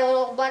it's probably a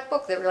little black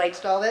book that relates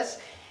to all this.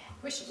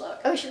 We should look.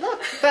 Oh, we should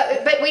look.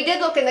 But we did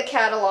look in the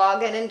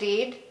catalog, and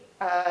indeed,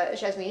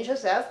 Jasmine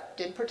Joseph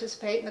did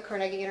participate in the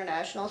Carnegie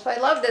International. So I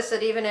love this,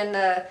 that even in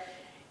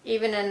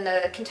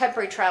the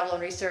contemporary travel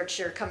and research,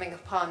 you're coming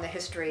upon the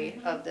history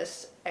of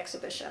this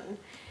exhibition.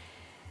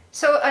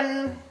 So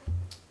a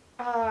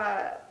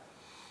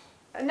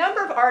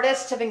number of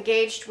artists have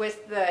engaged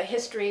with the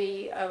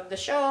history of the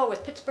show,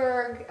 with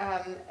Pittsburgh,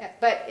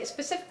 but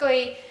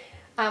specifically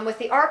with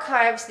the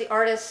archives, the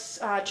artists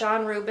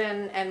John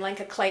Rubin and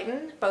Lenka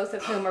Clayton, both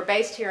of whom are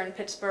based here in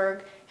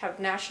Pittsburgh, have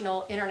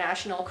national,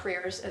 international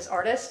careers as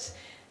artists.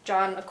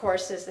 John, of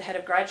course, is the head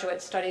of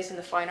graduate studies in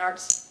the fine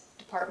arts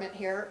department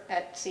here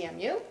at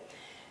CMU.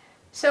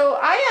 So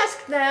I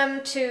asked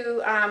them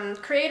to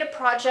create a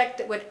project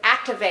that would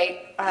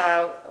activate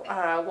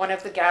one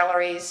of the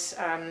galleries,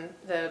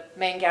 the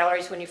main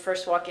galleries when you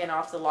first walk in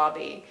off the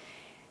lobby.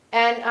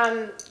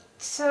 And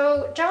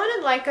so John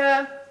and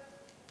Lenka,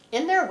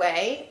 in their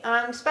way,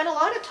 spent a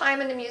lot of time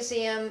in the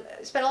museum,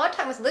 spent a lot of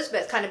time with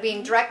Elizabeth, kind of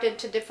being directed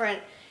to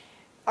different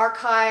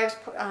archives,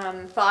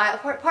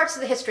 parts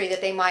of the history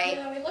that they might...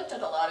 Yeah, we looked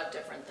at a lot of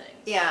different things.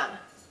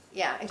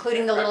 Yeah,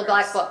 including the little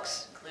black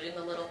books. Including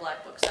the little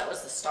black books. That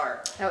was the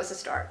start. That was the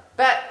start.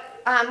 But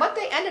what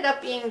they ended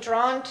up being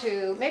drawn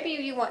to, maybe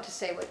you want to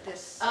say what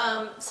this...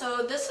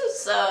 So this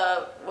is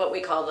what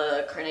we call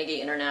the Carnegie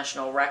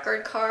International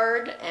record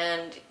card,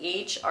 and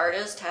each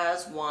artist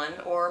has one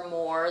or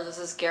more. This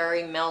is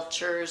Gary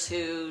Melchers,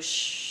 who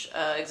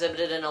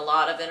exhibited in a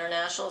lot of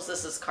internationals.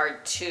 This is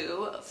card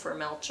 2 for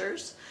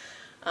Melchers.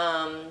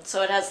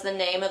 So it has the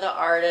name of the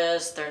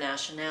artist, their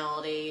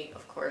nationality,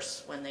 of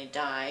course, when they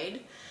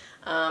died.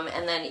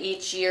 And then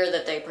each year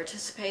that they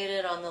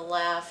participated on the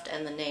left,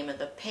 and the name of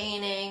the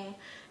painting.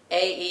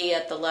 AE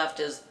at the left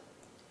is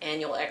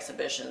annual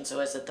exhibition, so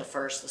is it the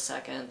 1st,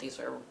 the 2nd? These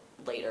are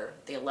later,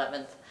 the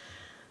 11th.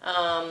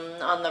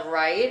 On the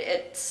right,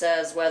 it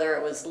says whether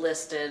it was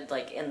listed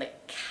like in the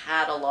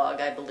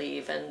catalog, I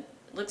believe, and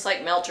it looks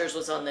like Melchers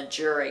was on the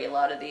jury a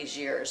lot of these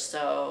years,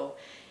 so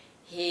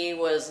he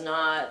was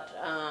not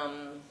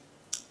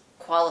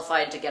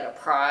qualified to get a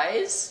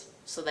prize.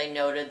 So they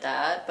noted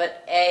that,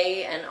 but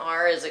A and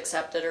R is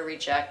accepted or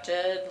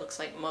rejected. Looks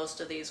like most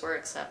of these were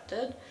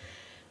accepted.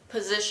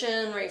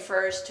 Position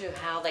refers to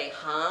how they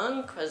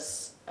hung,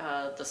 because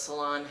the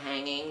salon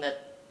hanging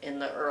that in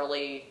the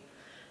early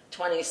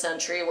 20th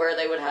century where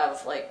they would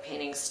have like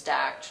paintings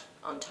stacked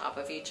on top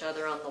of each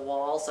other on the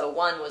wall. So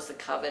 1 was the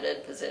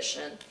coveted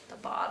position, the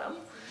bottom.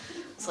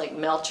 It's like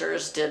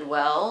Melchers did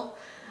well.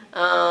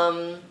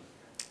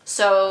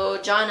 So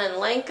John and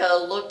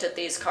Lenka looked at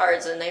these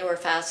cards and they were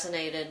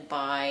fascinated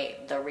by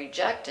the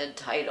rejected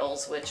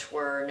titles, which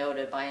were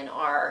noted by an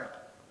R.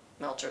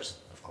 Melchers,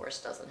 of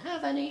course, doesn't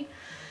have any.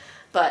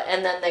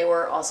 And then they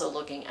were also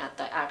looking at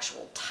the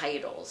actual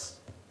titles.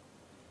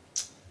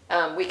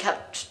 We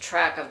kept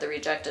track of the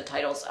rejected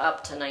titles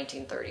up to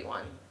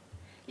 1931.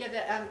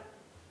 Yeah,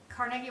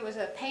 Carnegie was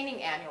a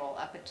painting annual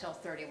up until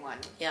 31.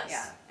 Yes.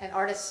 Yeah, and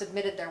artists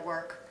submitted their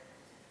work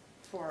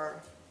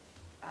for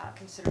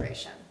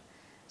consideration.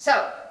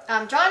 So,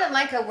 John and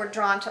Lenka were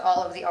drawn to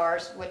all of the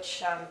R's,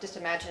 which just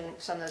imagine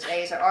some of those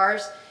A's are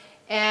R's.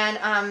 And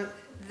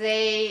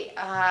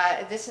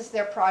this is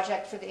their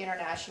project for the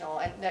International.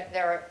 And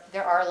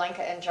there are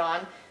Lenka and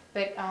John.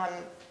 But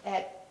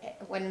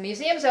when the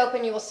museum's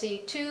open, you will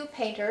see 2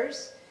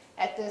 painters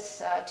at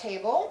this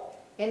table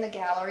in the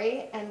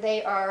gallery. And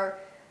they are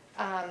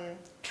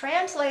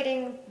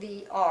translating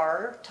the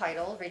R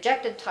title,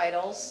 rejected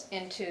titles,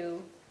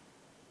 into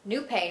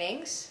new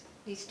paintings,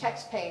 these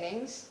text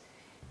paintings,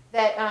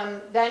 that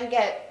then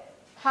get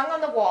hung on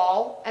the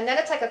wall, and then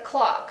it's like a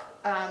clock.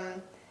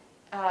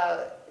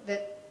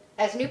 That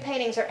as new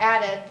paintings are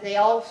added,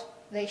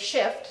 they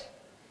shift,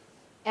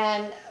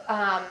 and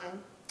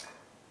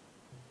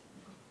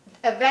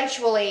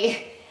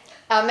eventually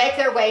make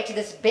their way to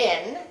this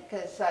bin,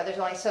 because there's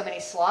only so many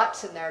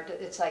slots, and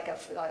it's like a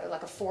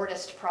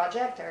Fordist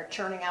project. They're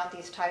churning out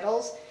these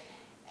titles.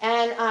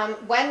 And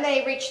when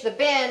they reach the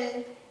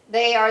bin,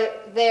 they are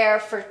there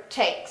for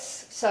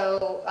takes.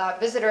 So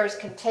visitors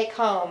can take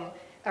home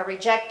a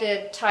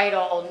rejected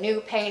title, new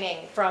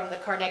painting from the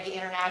Carnegie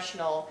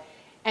International,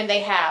 and they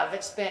have.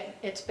 It's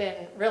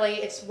been really,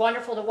 it's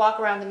wonderful to walk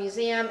around the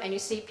museum, and you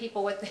see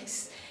people with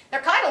these,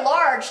 they're kind of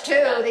large too,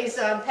 yeah. These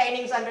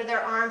paintings under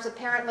their arms.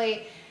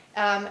 Apparently,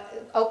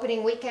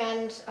 opening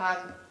weekend,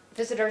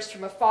 visitors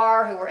from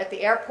afar who were at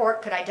the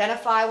airport could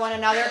identify one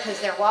another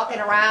because they're walking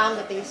around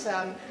with these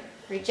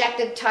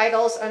rejected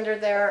titles under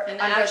their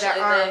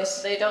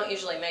arms. They don't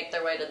usually make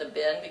their way to the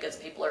bin because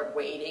people are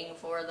waiting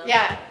for them.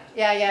 Yeah.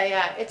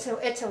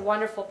 It's a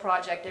wonderful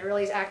project. It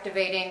really is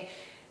activating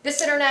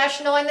this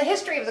international and the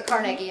history of the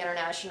Carnegie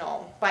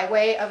International by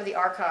way of the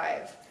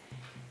archive.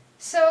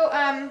 So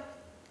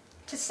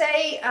to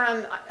say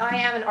I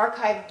am an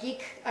archive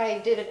geek, I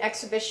did an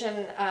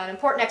exhibition, an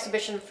important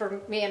exhibition for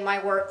me and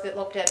my work that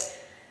looked at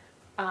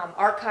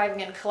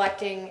archiving and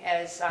collecting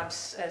as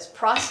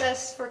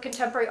process for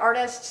contemporary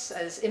artists,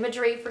 as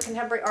imagery for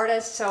contemporary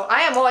artists. So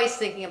I am always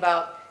thinking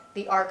about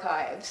the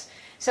archives.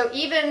 So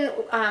even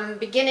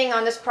beginning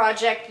on this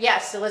project,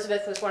 yes,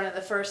 Elizabeth was one of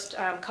the first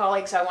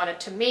colleagues I wanted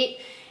to meet,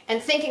 and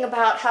thinking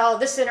about how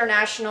this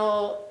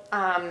international,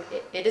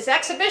 it is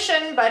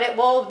exhibition, but it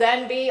will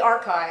then be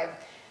archive.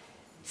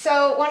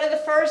 So one of the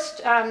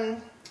first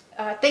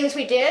things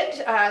we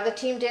did, the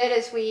team did,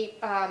 is we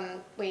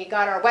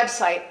got our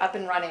website up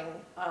and running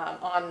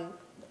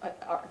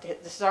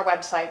this is our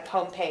website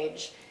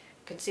homepage.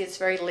 You can see it's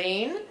very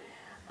lean.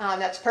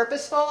 That's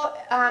purposeful,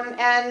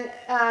 and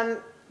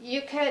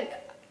you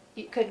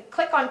could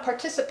click on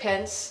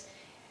participants.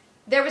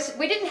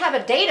 We didn't have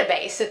a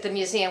database at the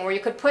museum where you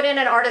could put in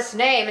an artist's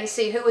name and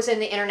see who was in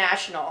the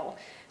international.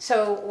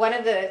 So one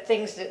of the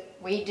things that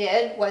we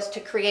did was to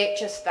create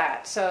just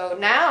that. So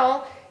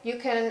now you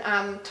can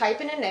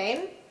type in a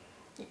name.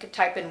 You could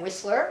type in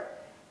Whistler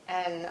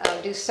and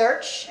do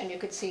search, and you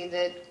could see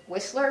that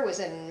Whistler was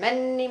in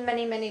many,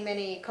 many, many,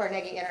 many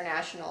Carnegie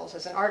Internationals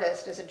as an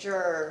artist, as a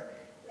juror,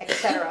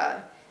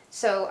 etc.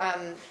 So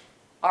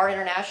our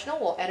international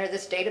will enter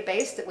this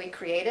database that we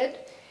created.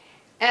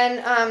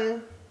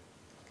 And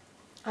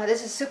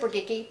this is super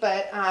geeky,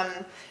 but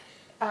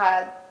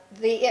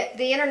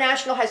the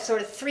international has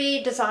sort of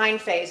 3 design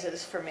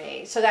phases for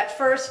me. So that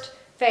first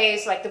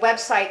phase, like the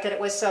website, that it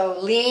was so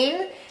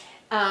lean,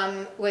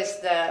 was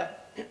the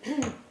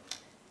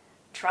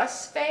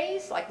truss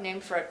phase, like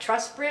named for a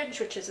truss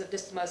bridge, which is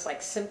just the most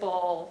like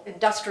simple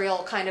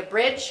industrial kind of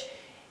bridge.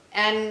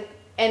 And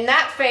in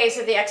that phase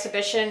of the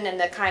exhibition and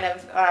the kind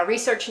of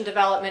research and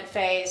development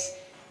phase,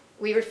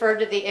 we referred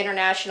to the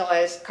international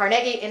as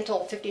Carnegie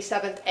Intel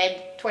 57th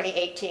Ed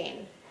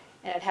 2018.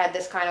 And it had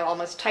this kind of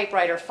almost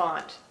typewriter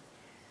font.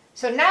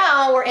 So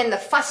now we're in the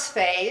fuss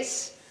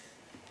phase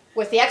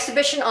with the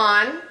exhibition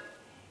on,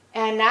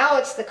 and now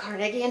it's the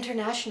Carnegie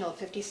International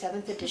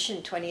 57th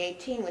edition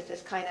 2018 with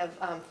this kind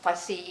of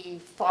fussy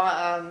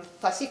font.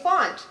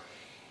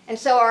 And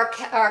so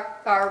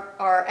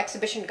our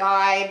exhibition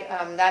guide,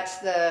 that's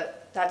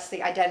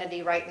the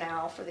identity right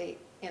now for the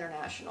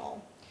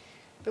international.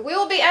 But we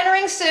will be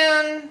entering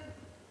soon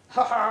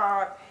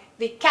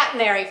the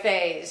catenary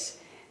phase.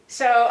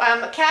 So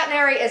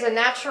catenary is a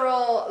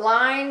natural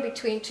line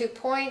between 2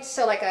 points,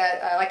 so like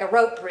a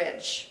rope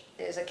bridge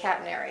is a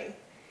catenary.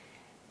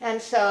 And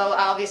so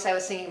obviously I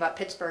was thinking about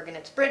Pittsburgh and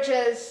its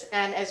bridges,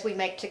 and as we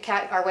make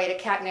our way to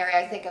catenary,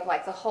 I think of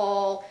like the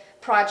whole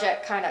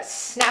project kind of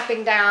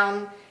snapping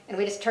down, and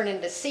we just turn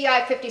into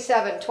CI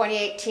 57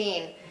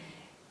 2018.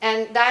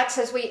 And that's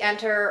as we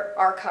enter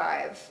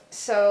archive.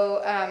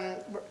 So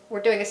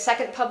we're doing a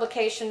second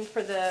publication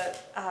for the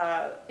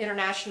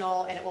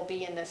international, and it will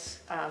be in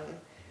this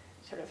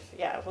sort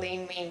of,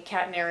 lean, mean,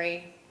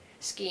 catenary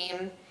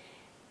scheme.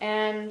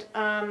 And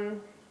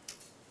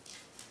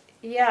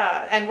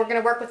and we're going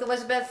to work with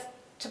Elizabeth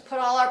to put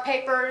all our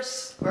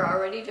papers. We're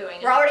already doing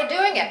it. We're already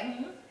doing it.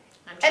 Mm-hmm.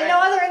 And no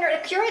other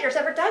curators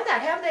ever done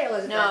that, have they,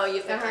 Elizabeth? No,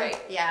 you've been great.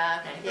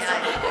 Yeah.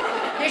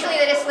 Usually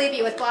they just leave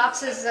you with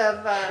boxes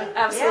of...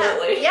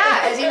 Absolutely. Yeah,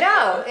 as you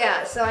know.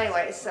 Yeah, so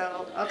anyway,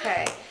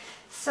 okay.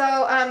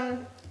 So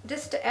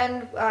just to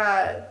end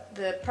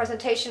the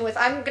presentation with,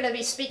 I'm going to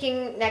be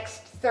speaking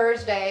next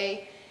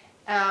Thursday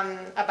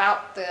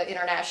about the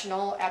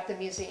International at the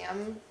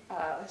museum,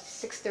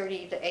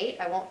 6:30 to 8.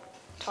 I won't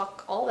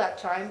talk all that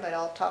time, but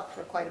I'll talk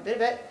for quite a bit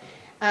of it.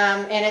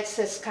 And it's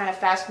this kind of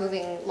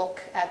fast-moving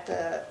look at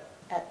the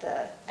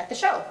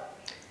show,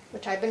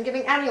 which I've been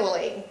giving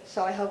annually.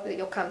 So I hope that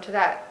you'll come to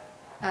that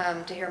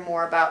to hear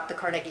more about the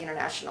Carnegie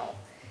International.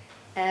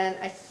 And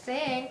I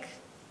think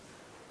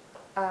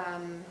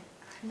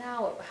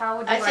now, how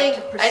would you like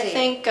to proceed? I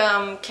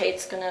think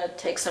Kate's going to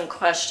take some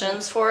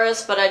questions for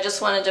us, but I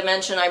just wanted to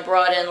mention I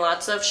brought in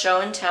lots of show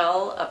and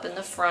tell up in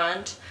the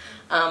front.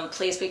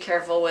 Please be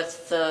careful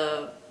with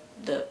the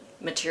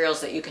materials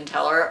that you can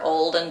tell are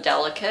old and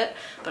delicate,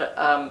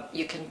 but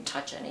you can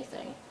touch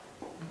anything,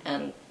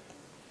 and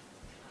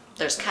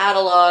There's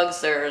catalogs,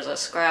 there's a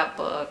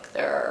scrapbook,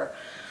 there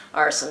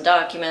are some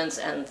documents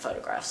and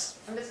photographs.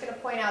 I'm just going to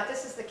point out,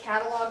 this is the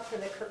catalog for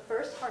the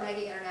first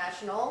Carnegie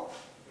International,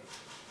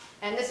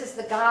 and this is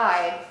the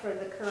guide for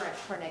the current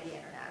Carnegie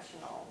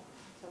International.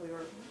 So we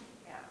were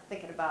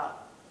thinking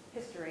about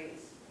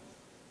histories.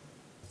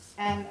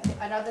 And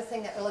another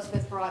thing that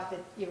Elizabeth brought that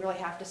you really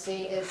have to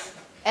see is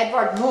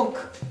Edvard Munch.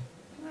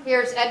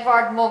 Here's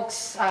Edvard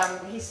Munch's,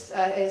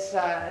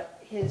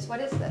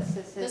 what is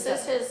this? This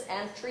is his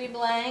entry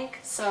blank,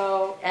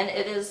 so, and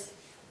it is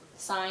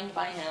signed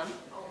by him.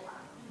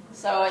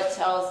 So it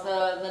tells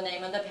the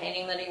name of the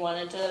painting that he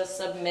wanted to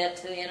submit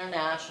to the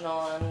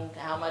International and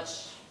how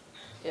much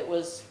it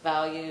was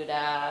valued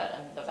at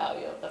and the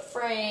value of the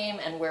frame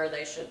and where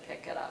they should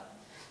pick it up.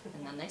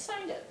 And then they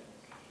signed it.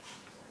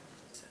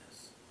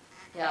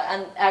 Yeah,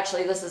 and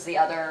actually this is the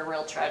other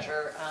real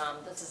treasure.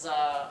 This is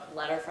a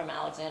letter from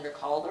Alexander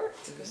Calder.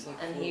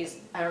 And he's,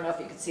 I don't know if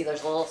you can see,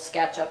 there's a little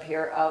sketch up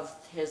here of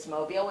his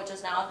mobile, which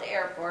is now at the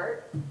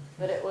airport.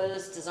 But it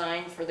was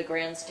designed for the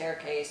grand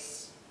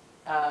staircase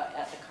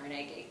at the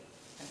Carnegie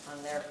and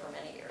hung there for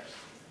many years.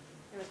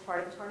 It was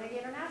part of the Carnegie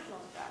International,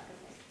 in fact, I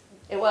think.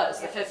 It was,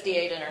 the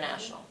 58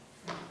 International.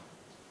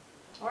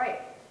 All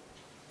right.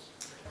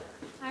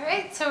 All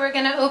right, so we're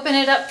going to open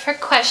it up for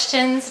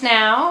questions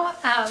now.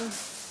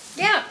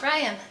 Yeah,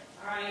 Brian.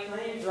 All right, my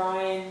name is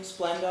Ryan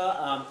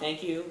Splenda.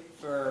 Thank you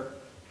for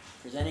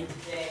presenting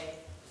today.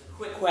 A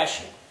quick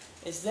question.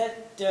 Is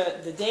that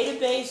the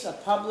database a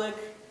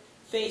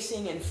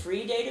public-facing and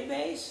free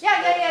database?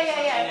 Yeah.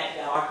 And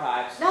the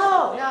archives?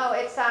 No,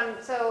 it's,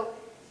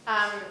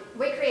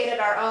 we created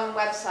our own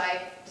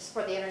website just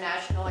for the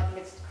International. I think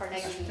it's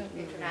Carnegie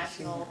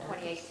International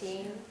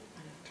 2018.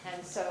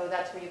 And so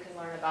that's where you can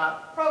learn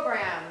about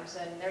programs,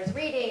 and there's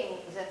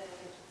readings,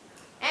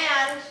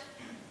 and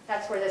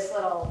that's where this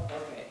little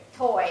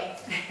toy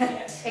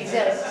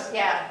exists,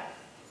 yeah.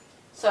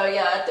 So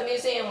yeah, at the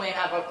museum we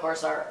have, of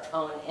course, our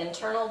own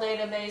internal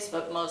database,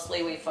 but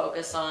mostly we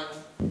focus on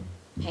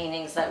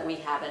paintings that we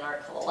have in our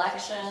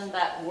collection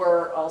that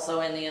were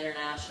also in the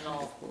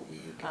International.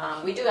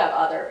 We do have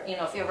other,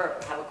 if you ever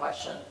have a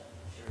question,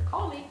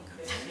 call me.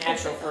 It's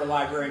natural for a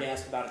librarian to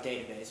ask about a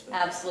database. But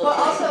Absolutely. Well,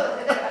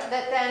 also,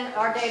 then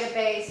our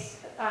database,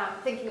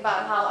 thinking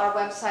about how our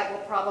website will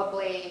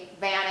probably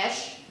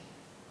vanish.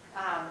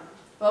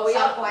 Well, we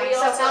some point.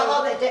 also,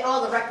 So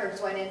all the records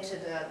went into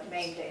the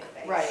main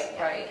database.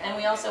 Right. And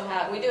we also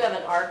have, we do have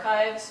an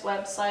archives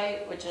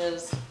website, which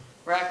is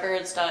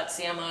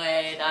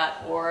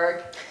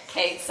records.cmoa.org.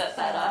 Kate set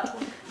that up.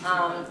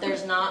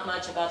 There's not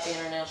much about the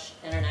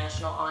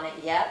International on it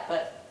yet,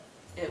 but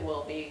it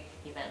will be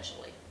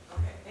eventually.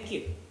 okay, thank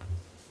you.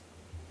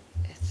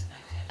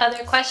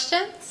 Other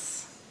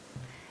questions?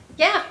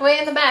 Yeah, way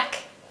in the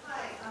back.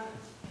 Hi, you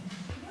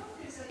know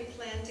if there's any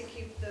plan to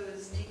keep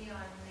those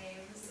neon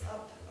names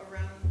up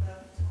around the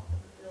top of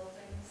the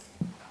buildings?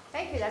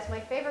 Thank you, that's my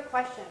favorite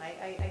question.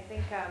 I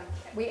think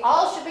we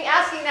all should be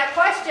asking that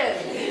question.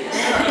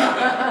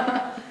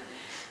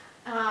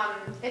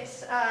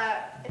 It's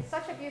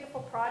such a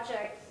beautiful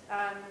project.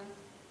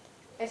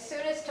 As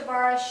soon as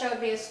Tavares showed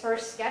me his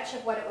first sketch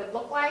of what it would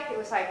look like, it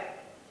was like,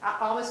 I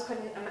almost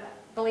couldn't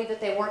believe that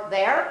they weren't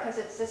there, because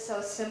it's just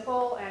so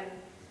simple,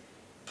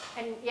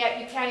 and yet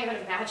you can't even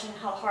imagine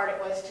how hard it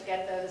was to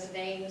get those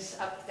names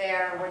up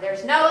there where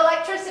there's no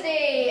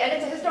electricity, and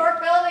it's a historic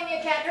building, you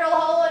can't drill a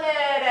hole in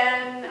it,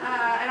 and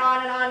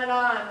on and on and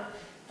on.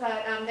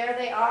 But there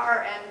they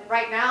are, and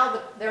right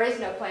now there is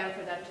no plan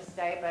for them to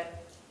stay,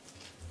 but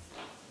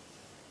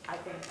I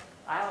think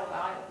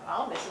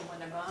I'll miss them when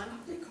they're gone.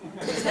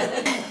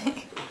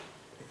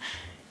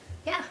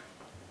 Yeah.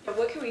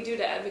 What can we do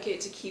to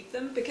advocate to keep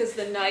them? Because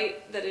the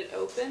night that it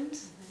opened,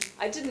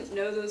 I didn't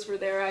know those were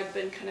there. I'd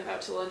been kind of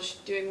out to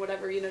lunch doing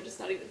whatever, just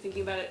not even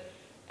thinking about it.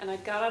 And I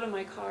got out of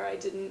my car. I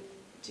didn't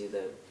do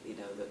the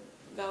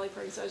valley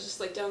parking, so I was just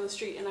like down the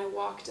street, and I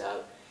walked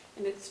up,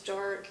 and it's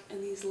dark, and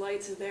these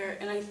lights are there.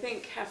 And I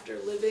think after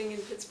living in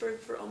Pittsburgh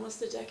for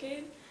almost a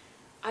decade,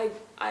 I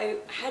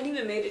hadn't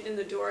even made it in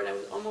the door, and I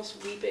was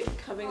almost weeping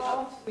coming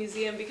up to the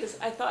museum, because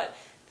I thought,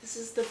 this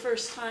is the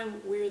first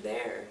time we're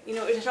there. It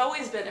had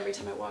always been, every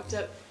time I walked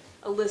up,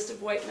 a list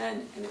of white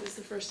men, and it was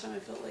the first time I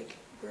felt like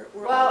we're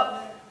all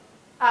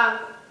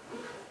there.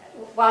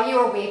 While you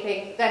were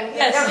weeping, then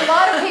Yes. there was a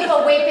lot of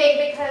people weeping,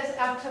 because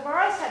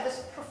Tavares had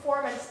this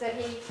performance that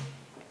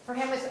for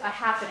him was a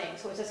happening.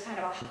 So it was this kind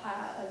of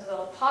a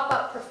little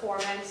pop-up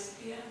performance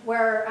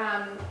where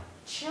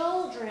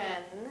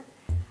children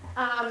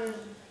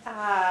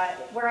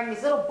wearing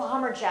these little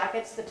bomber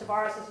jackets that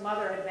Tavares'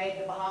 mother had made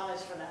in the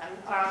Bahamas for them.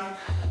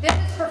 Did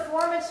this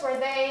performance where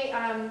they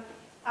owned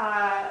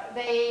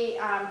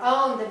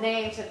the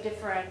names of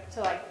different,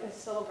 so like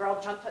this little girl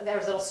jumped, there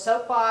was a little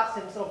soapbox,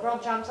 and this little girl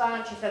jumps on,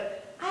 and she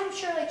said, "I'm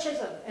Shirley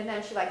Chisholm," and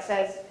then she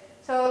says,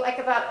 so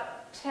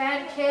about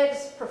 10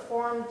 kids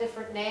performed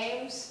different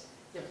names.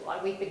 There's a lot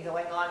of weeping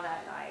going on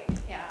that night,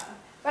 yeah.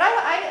 But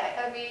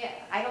I mean,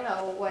 I don't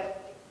know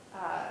what,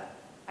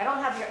 I don't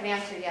have an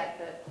answer yet,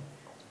 but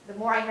the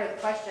more I hear the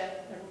question,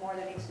 the more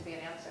there needs to be an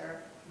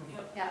answer.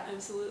 Yep, Yeah.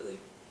 absolutely.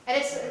 And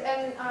it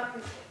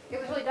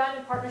was really done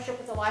in partnership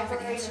with the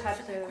library, who had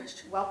to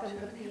welcome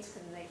the piece,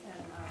 and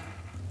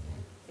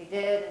they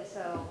did, and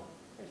so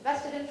there's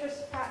vested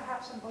interest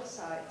perhaps on both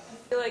sides. I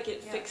feel like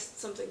it Yeah. fixed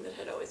something that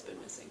had always been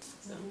missing.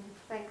 So.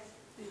 Thanks.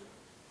 Yeah.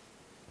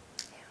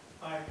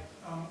 Hi,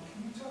 can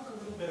you talk a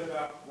little bit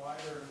about why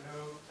there are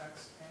no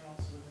text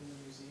panels within the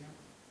museum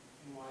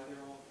and why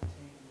they're all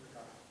contained in the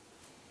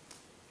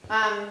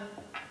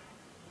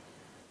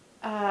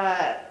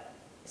guide?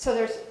 So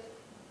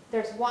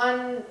there's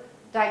one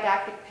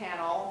didactic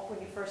panel when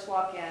you first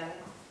walk in,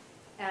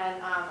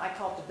 and I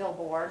call it the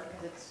billboard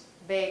because it's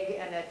big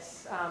and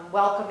it's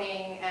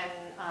welcoming and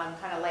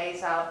kind of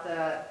lays out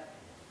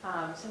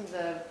some of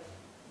the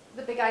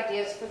big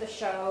ideas for the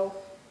show.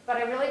 But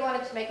I really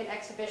wanted to make an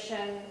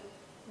exhibition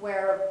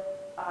where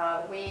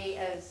we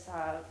as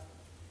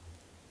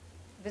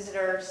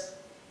visitors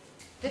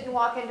didn't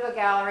walk into a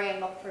gallery and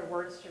look for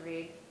words to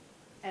read.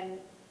 And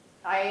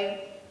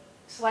I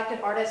selected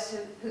artists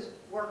whose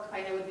work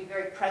I knew would be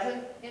very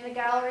present in the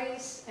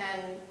galleries,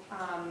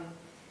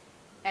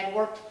 and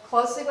worked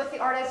closely with the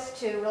artists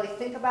to really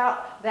think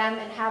about them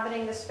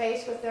inhabiting the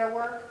space with their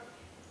work.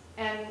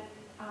 And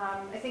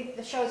I think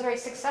the show is very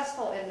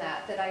successful in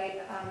that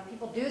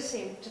people do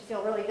seem to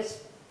feel really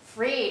just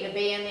free to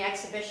be in the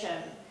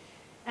exhibition.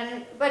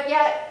 But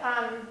yet,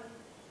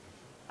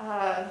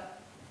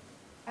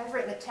 I've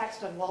written a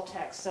text on wall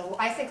text, so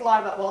I think a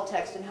lot about wall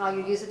text and how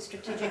you use it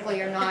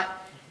strategically or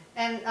not.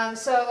 And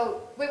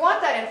so we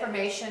want that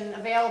information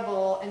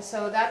available, and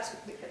so that's,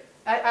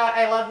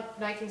 I love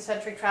 19th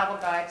century travel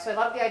guides, so I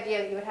love the idea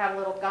that you would have a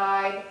little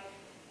guide,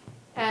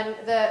 and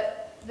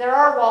there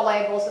are wall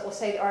labels that will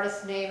say the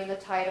artist's name and the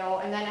title,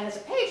 and then it has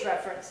a page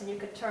reference, and you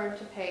could turn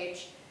to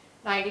page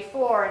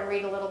 94 and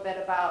read a little bit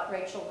about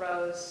Rachel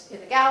Rose in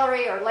the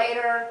gallery or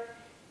later.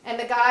 And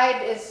the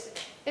guide it's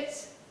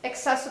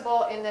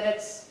accessible in that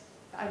it's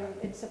a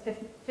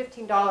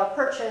 $15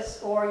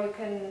 purchase, or you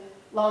can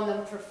loan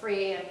them for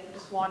free and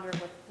just wander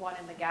with one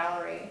in the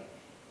gallery.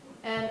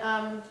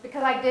 And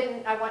because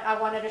I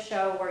wanted a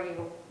show where you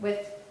were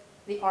with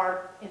the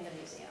art in the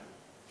museum.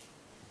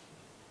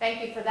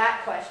 Thank you for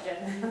that question.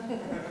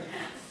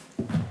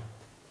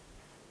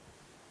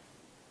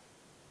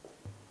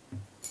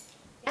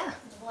 Yeah.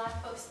 The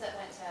black books that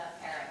went to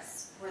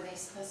Paris, were they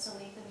supposed to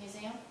leave the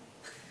museum?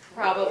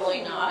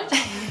 Probably not.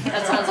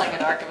 That sounds like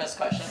an archivist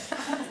question.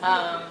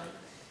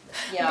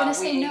 Yeah,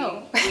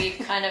 we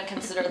kind of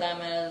consider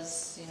them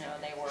as,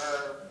 they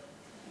were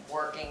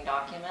working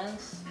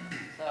documents,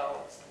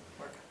 so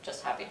we're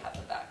just happy to have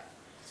them back.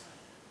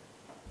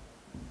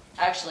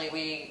 Actually,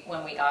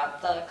 when we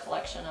got the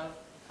collection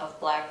of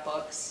black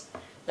books,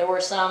 there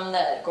were some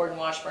that Gordon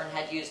Washburn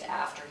had used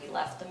after he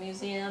left the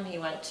museum. He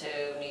went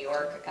to New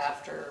York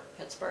after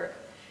Pittsburgh,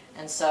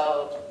 and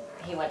so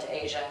he went to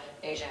Asia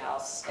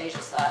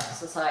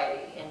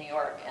Society in New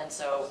York, and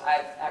so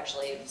I've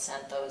actually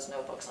sent those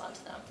notebooks on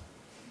to them.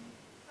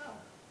 Oh.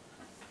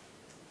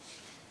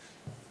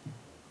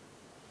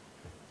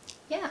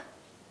 Yeah.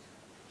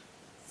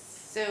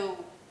 So,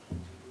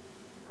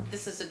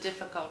 this is a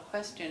difficult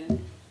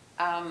question.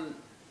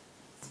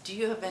 Do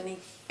you have any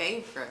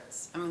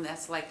favorites? I mean,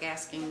 that's like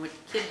asking which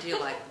kid do you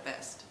like the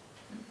best?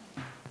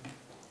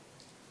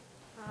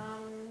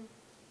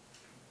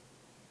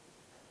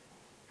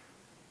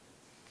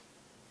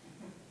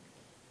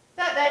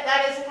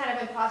 That is a kind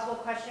of impossible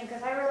question,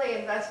 because I really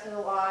invested a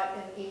lot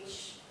in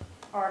each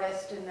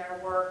artist and their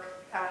work.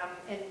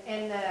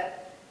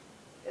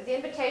 The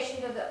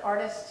invitation to the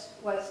artists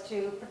was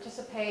to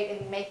participate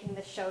in making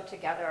the show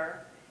together.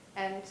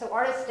 And so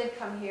artists did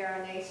come here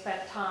and they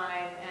spent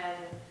time, and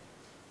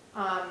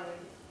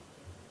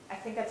I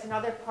think that's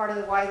another part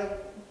of why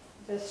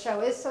the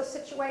show is so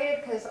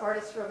situated, because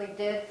artists really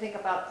did think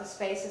about the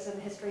spaces and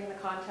the history and the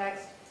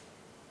context.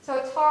 So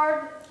it's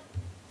hard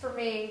for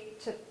me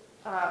to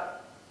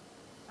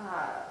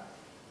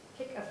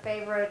pick a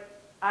favorite.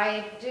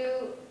 I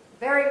do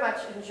very much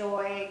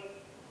enjoy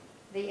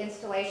the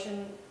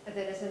installation that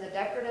is in the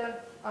decorative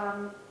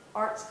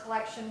arts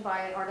collection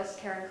by an artist,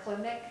 Karen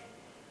Klimnik,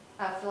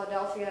 a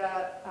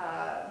Philadelphia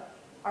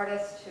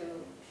artist who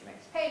she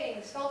makes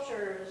paintings,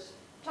 sculptures,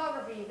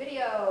 photography,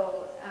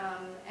 video,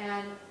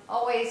 and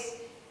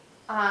always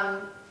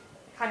kind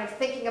of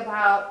thinking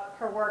about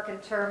her work in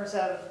terms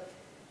of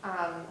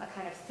a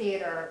kind of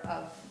theater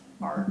of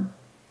art.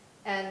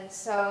 And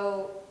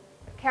so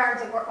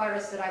Karen's an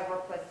artist that I've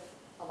worked with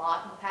a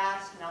lot in the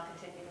past, and I'll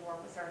continue to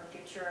work with her in the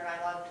future, and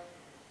I loved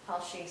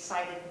how she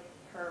cited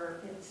her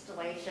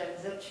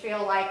installations, which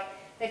feel like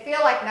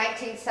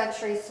 19th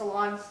century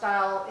salon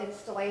style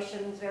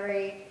installations.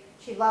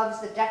 She loves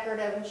the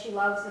decorative and she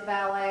loves the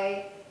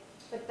ballet,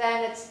 but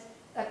then it's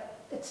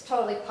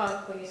totally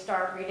punk when you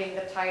start reading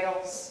the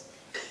titles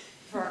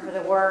for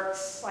the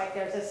works. Like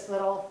there's this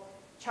little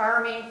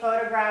charming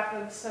photograph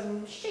of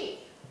some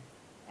sheep,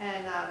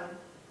 and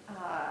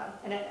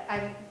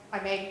I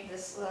made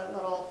this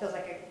little, feels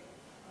like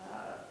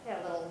a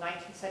little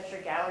 19th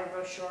century gallery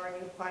brochure, and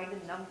you find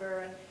a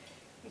number,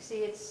 You see,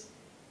 it's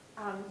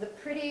the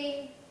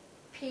pretty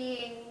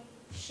peeing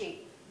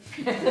sheep.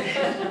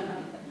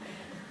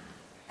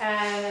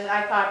 And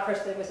I thought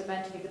first it was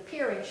meant to be the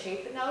peering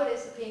sheep, but no, it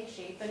is the peeing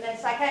sheep. And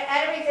it's like,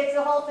 it's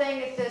the whole thing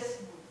is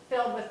just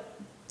filled with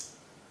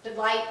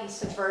delight and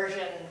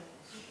subversion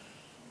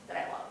that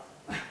I love.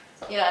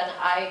 Yeah, and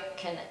I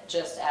can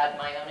just add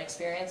my own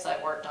experience.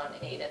 I've worked on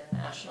 8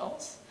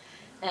 internationals,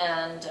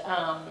 and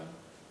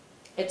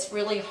it's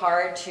really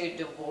hard to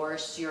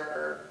divorce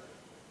your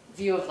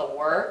view of the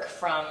work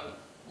from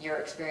your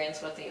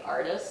experience with the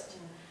artist,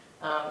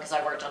 because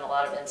I worked on a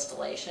lot of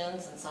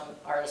installations, and some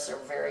artists are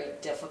very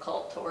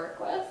difficult to work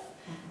with,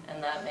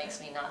 and that makes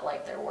me not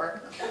like their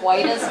work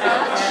quite as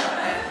much.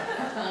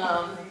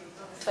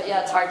 But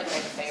yeah, it's hard to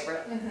pick a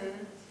favorite.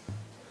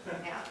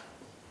 Yeah.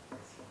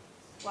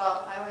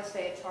 Well, I always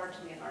say it's hard to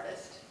be an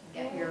artist,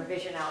 get your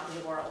vision out in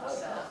the world.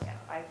 So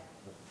yeah,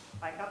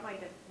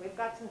 we've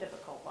got some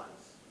difficult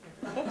ones.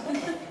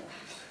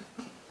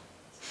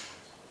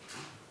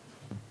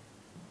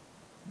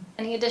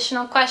 Any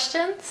additional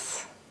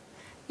questions?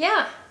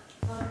 Yeah.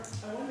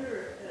 I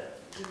wonder,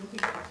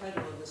 looking at the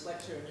title of this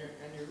lecture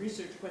and your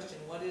research question,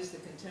 what is the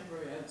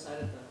contemporary outside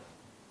of the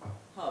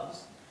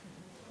hubs?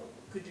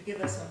 Could you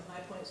give us some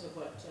high points of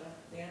what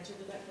the answer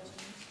to that question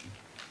is?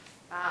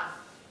 Ah,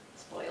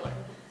 spoiler.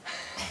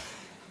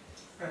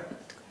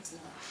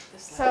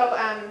 So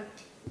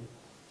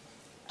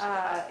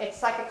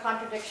it's like a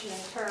contradiction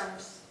in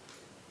terms,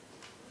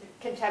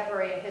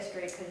 contemporary and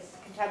history, because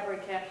contemporary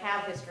can't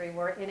have history.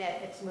 We're in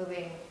it, it's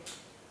moving,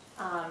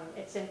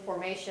 it's in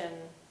formation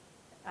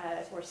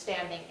as we're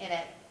standing in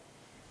it.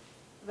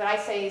 But I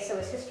say so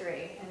is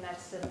history, and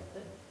that's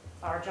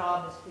our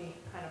job is to be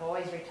kind of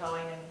always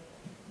retelling and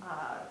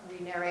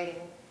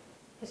re-narrating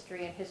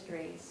history and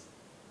histories.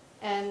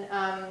 And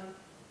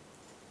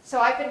so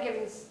I've been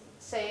giving the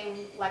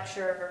same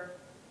lecture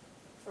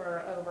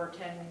for over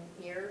 10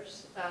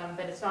 years,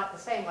 but it's not the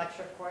same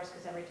lecture, of course,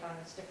 because every time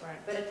it's different.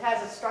 But it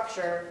has a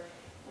structure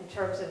in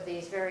terms of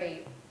these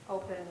very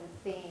open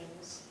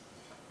themes.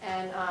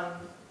 And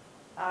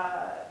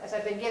as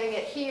I've been giving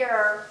it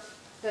here,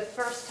 the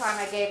first time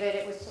I gave it,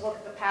 it was to look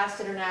at the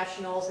past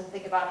internationals and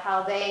think about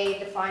how they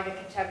defined a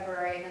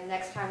contemporary, and the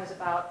next time was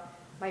about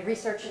my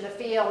research in the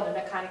field and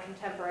the kind of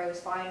contemporary I was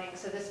finding.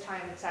 So this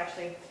time it's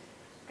actually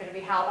going to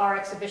be how our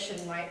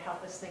exhibition might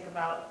help us think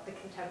about the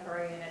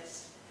contemporary and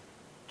its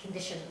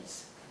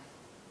conditions.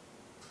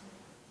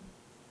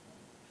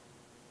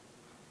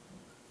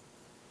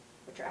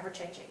 Which are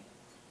ever-changing.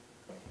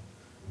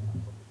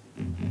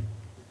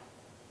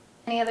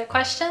 Any other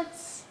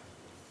questions?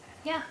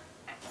 Yeah.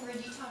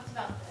 Ingrid, you talked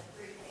about the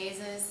 3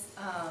 phases,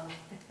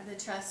 the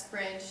truss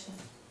bridge,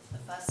 the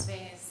fuss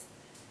phase,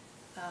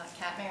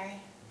 Catmary.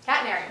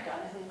 Catnary.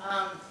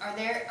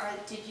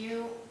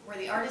 Were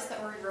the artists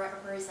that were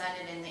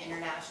represented in the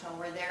international,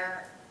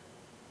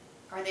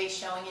 are they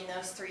showing in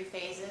those 3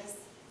 phases?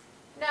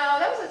 No,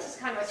 that was just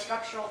kind of a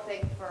structural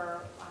thing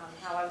for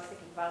how I was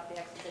thinking about the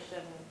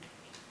exhibition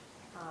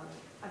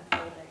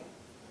unfolding.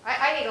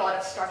 I need a lot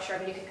of structure. I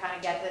mean, you can kind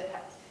of get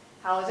that.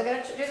 How was it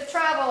going to do the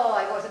travel?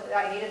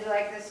 I needed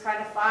like this kind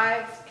of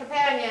 5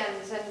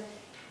 companions, and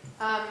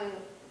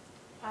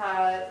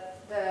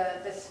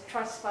this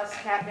Truss Fuss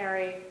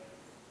Catmary.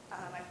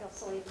 I feel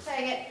silly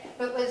saying it,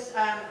 but it was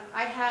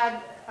I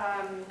had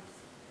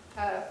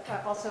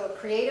also a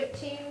creative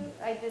team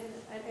I did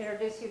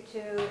introduce you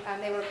to,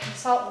 and they were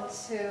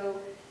consultants who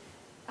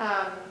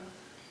kind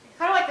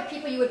of like the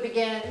people you would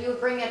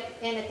bring it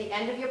in at the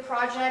end of your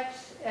project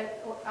when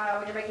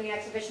you're making an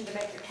exhibition to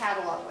make your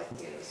catalog with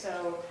you.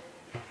 So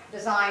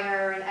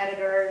designer and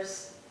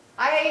editors.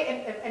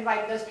 I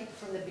invited those people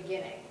from the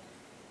beginning,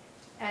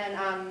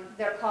 and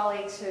they're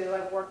colleagues who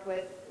I've worked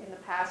with in the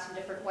past in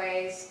different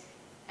ways.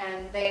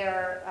 And they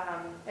are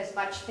as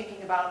much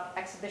thinking about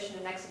exhibition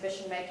and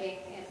exhibition making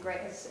and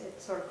great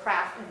sort of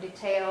craft and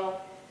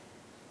detail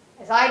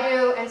as I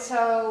do. And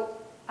so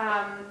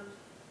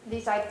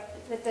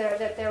that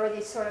there were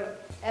these sort of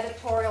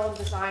editorial and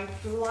design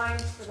through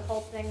lines for the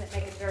whole thing that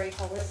make it very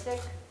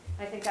holistic.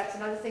 And I think that's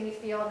another thing you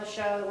feel in the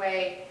show, the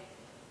way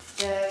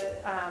we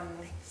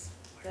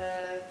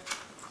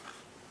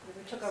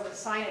took over the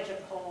signage of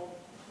the whole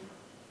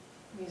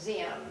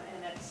museum,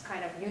 and it's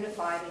kind of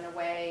unified in a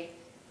way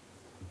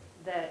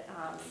that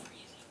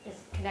is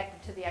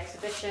connected to the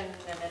exhibition,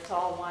 and it's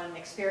all one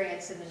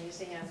experience in the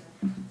museum.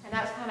 And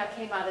that kind of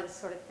came out of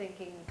sort of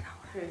thinking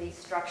through these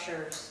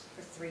structures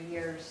for 3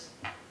 years.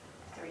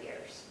 3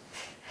 years.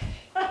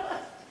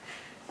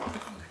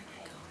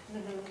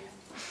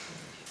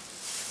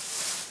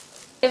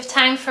 We have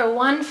time for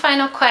one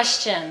final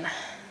question.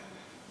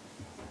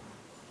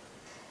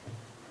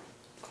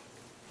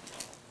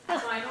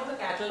 So I know the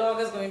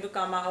catalog is going to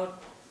come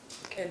out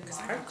in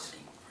March.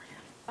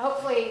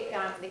 Hopefully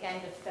the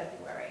end of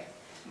February.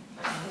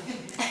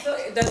 So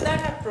does that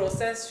have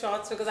process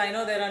shots? Because I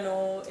know there are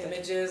no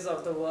images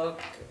of the work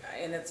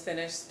in its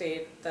finished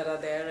state that are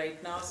there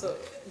right now. So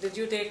did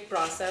you take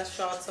process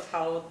shots of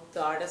how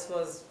the artist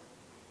was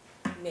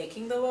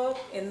making the work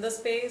in the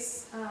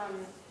space?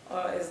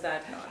 Or is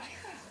that not?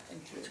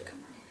 into?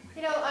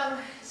 You know,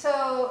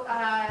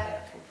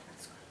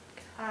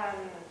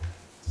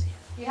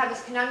 you have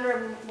this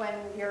conundrum when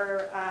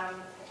you're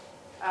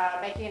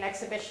making an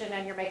exhibition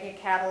and you're making a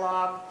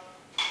catalog,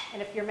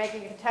 and if you're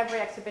making a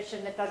contemporary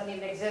exhibition that doesn't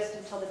even exist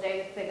until the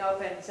day the thing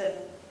opens and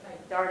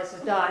the artist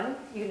is done,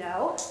 you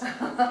know.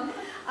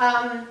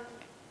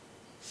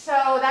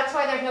 So that's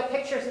why there's no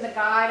pictures in the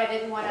guide. I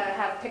didn't want to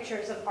have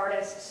pictures of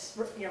artists,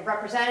 you know,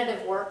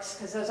 representative works,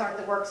 because those aren't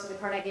the works of the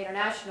Carnegie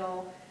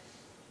International.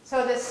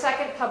 So this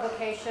second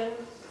publication,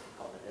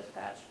 called the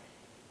Dispatch,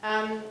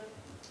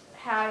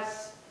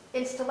 has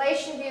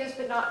installation views,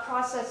 but not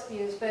process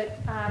views. But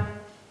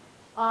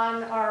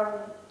on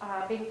our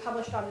being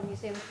published on the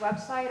museum's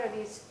website are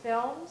these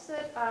films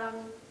that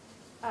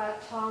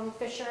Tom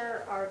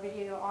Fisher, our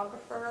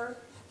videographer,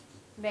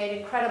 made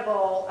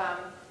incredible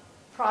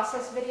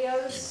process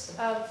videos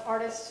of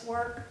artists'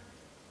 work.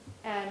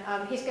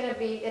 And he's going to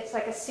be, it's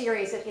like a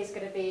series that he's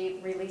going to be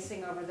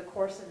releasing over the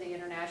course of the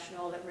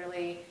International that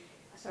really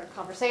sort of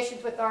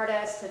conversations with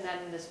artists and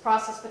then this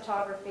process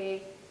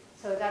photography.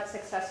 So that's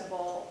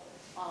accessible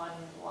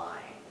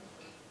online.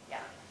 Yeah.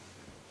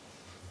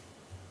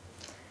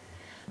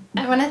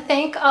 I want to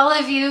thank all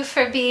of you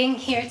for being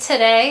here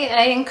today.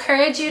 I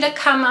encourage you to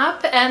come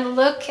up and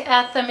look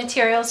at the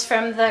materials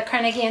from the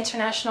Carnegie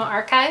International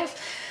Archive.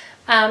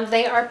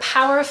 They are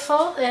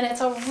powerful, and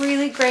it's a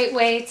really great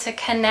way to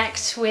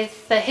connect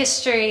with the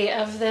history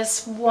of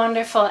this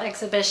wonderful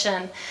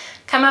exhibition.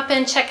 Come up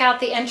and check out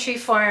the entry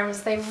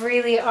forms. They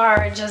really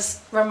are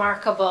just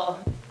remarkable,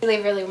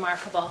 really, really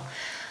remarkable.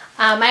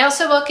 I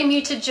also welcome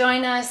you to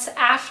join us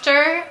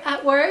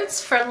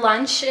afterwards for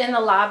lunch in the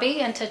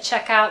lobby and to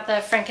check out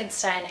the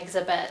Frankenstein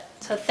exhibit.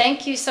 So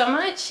thank you so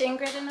much,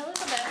 Ingrid and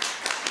Elizabeth.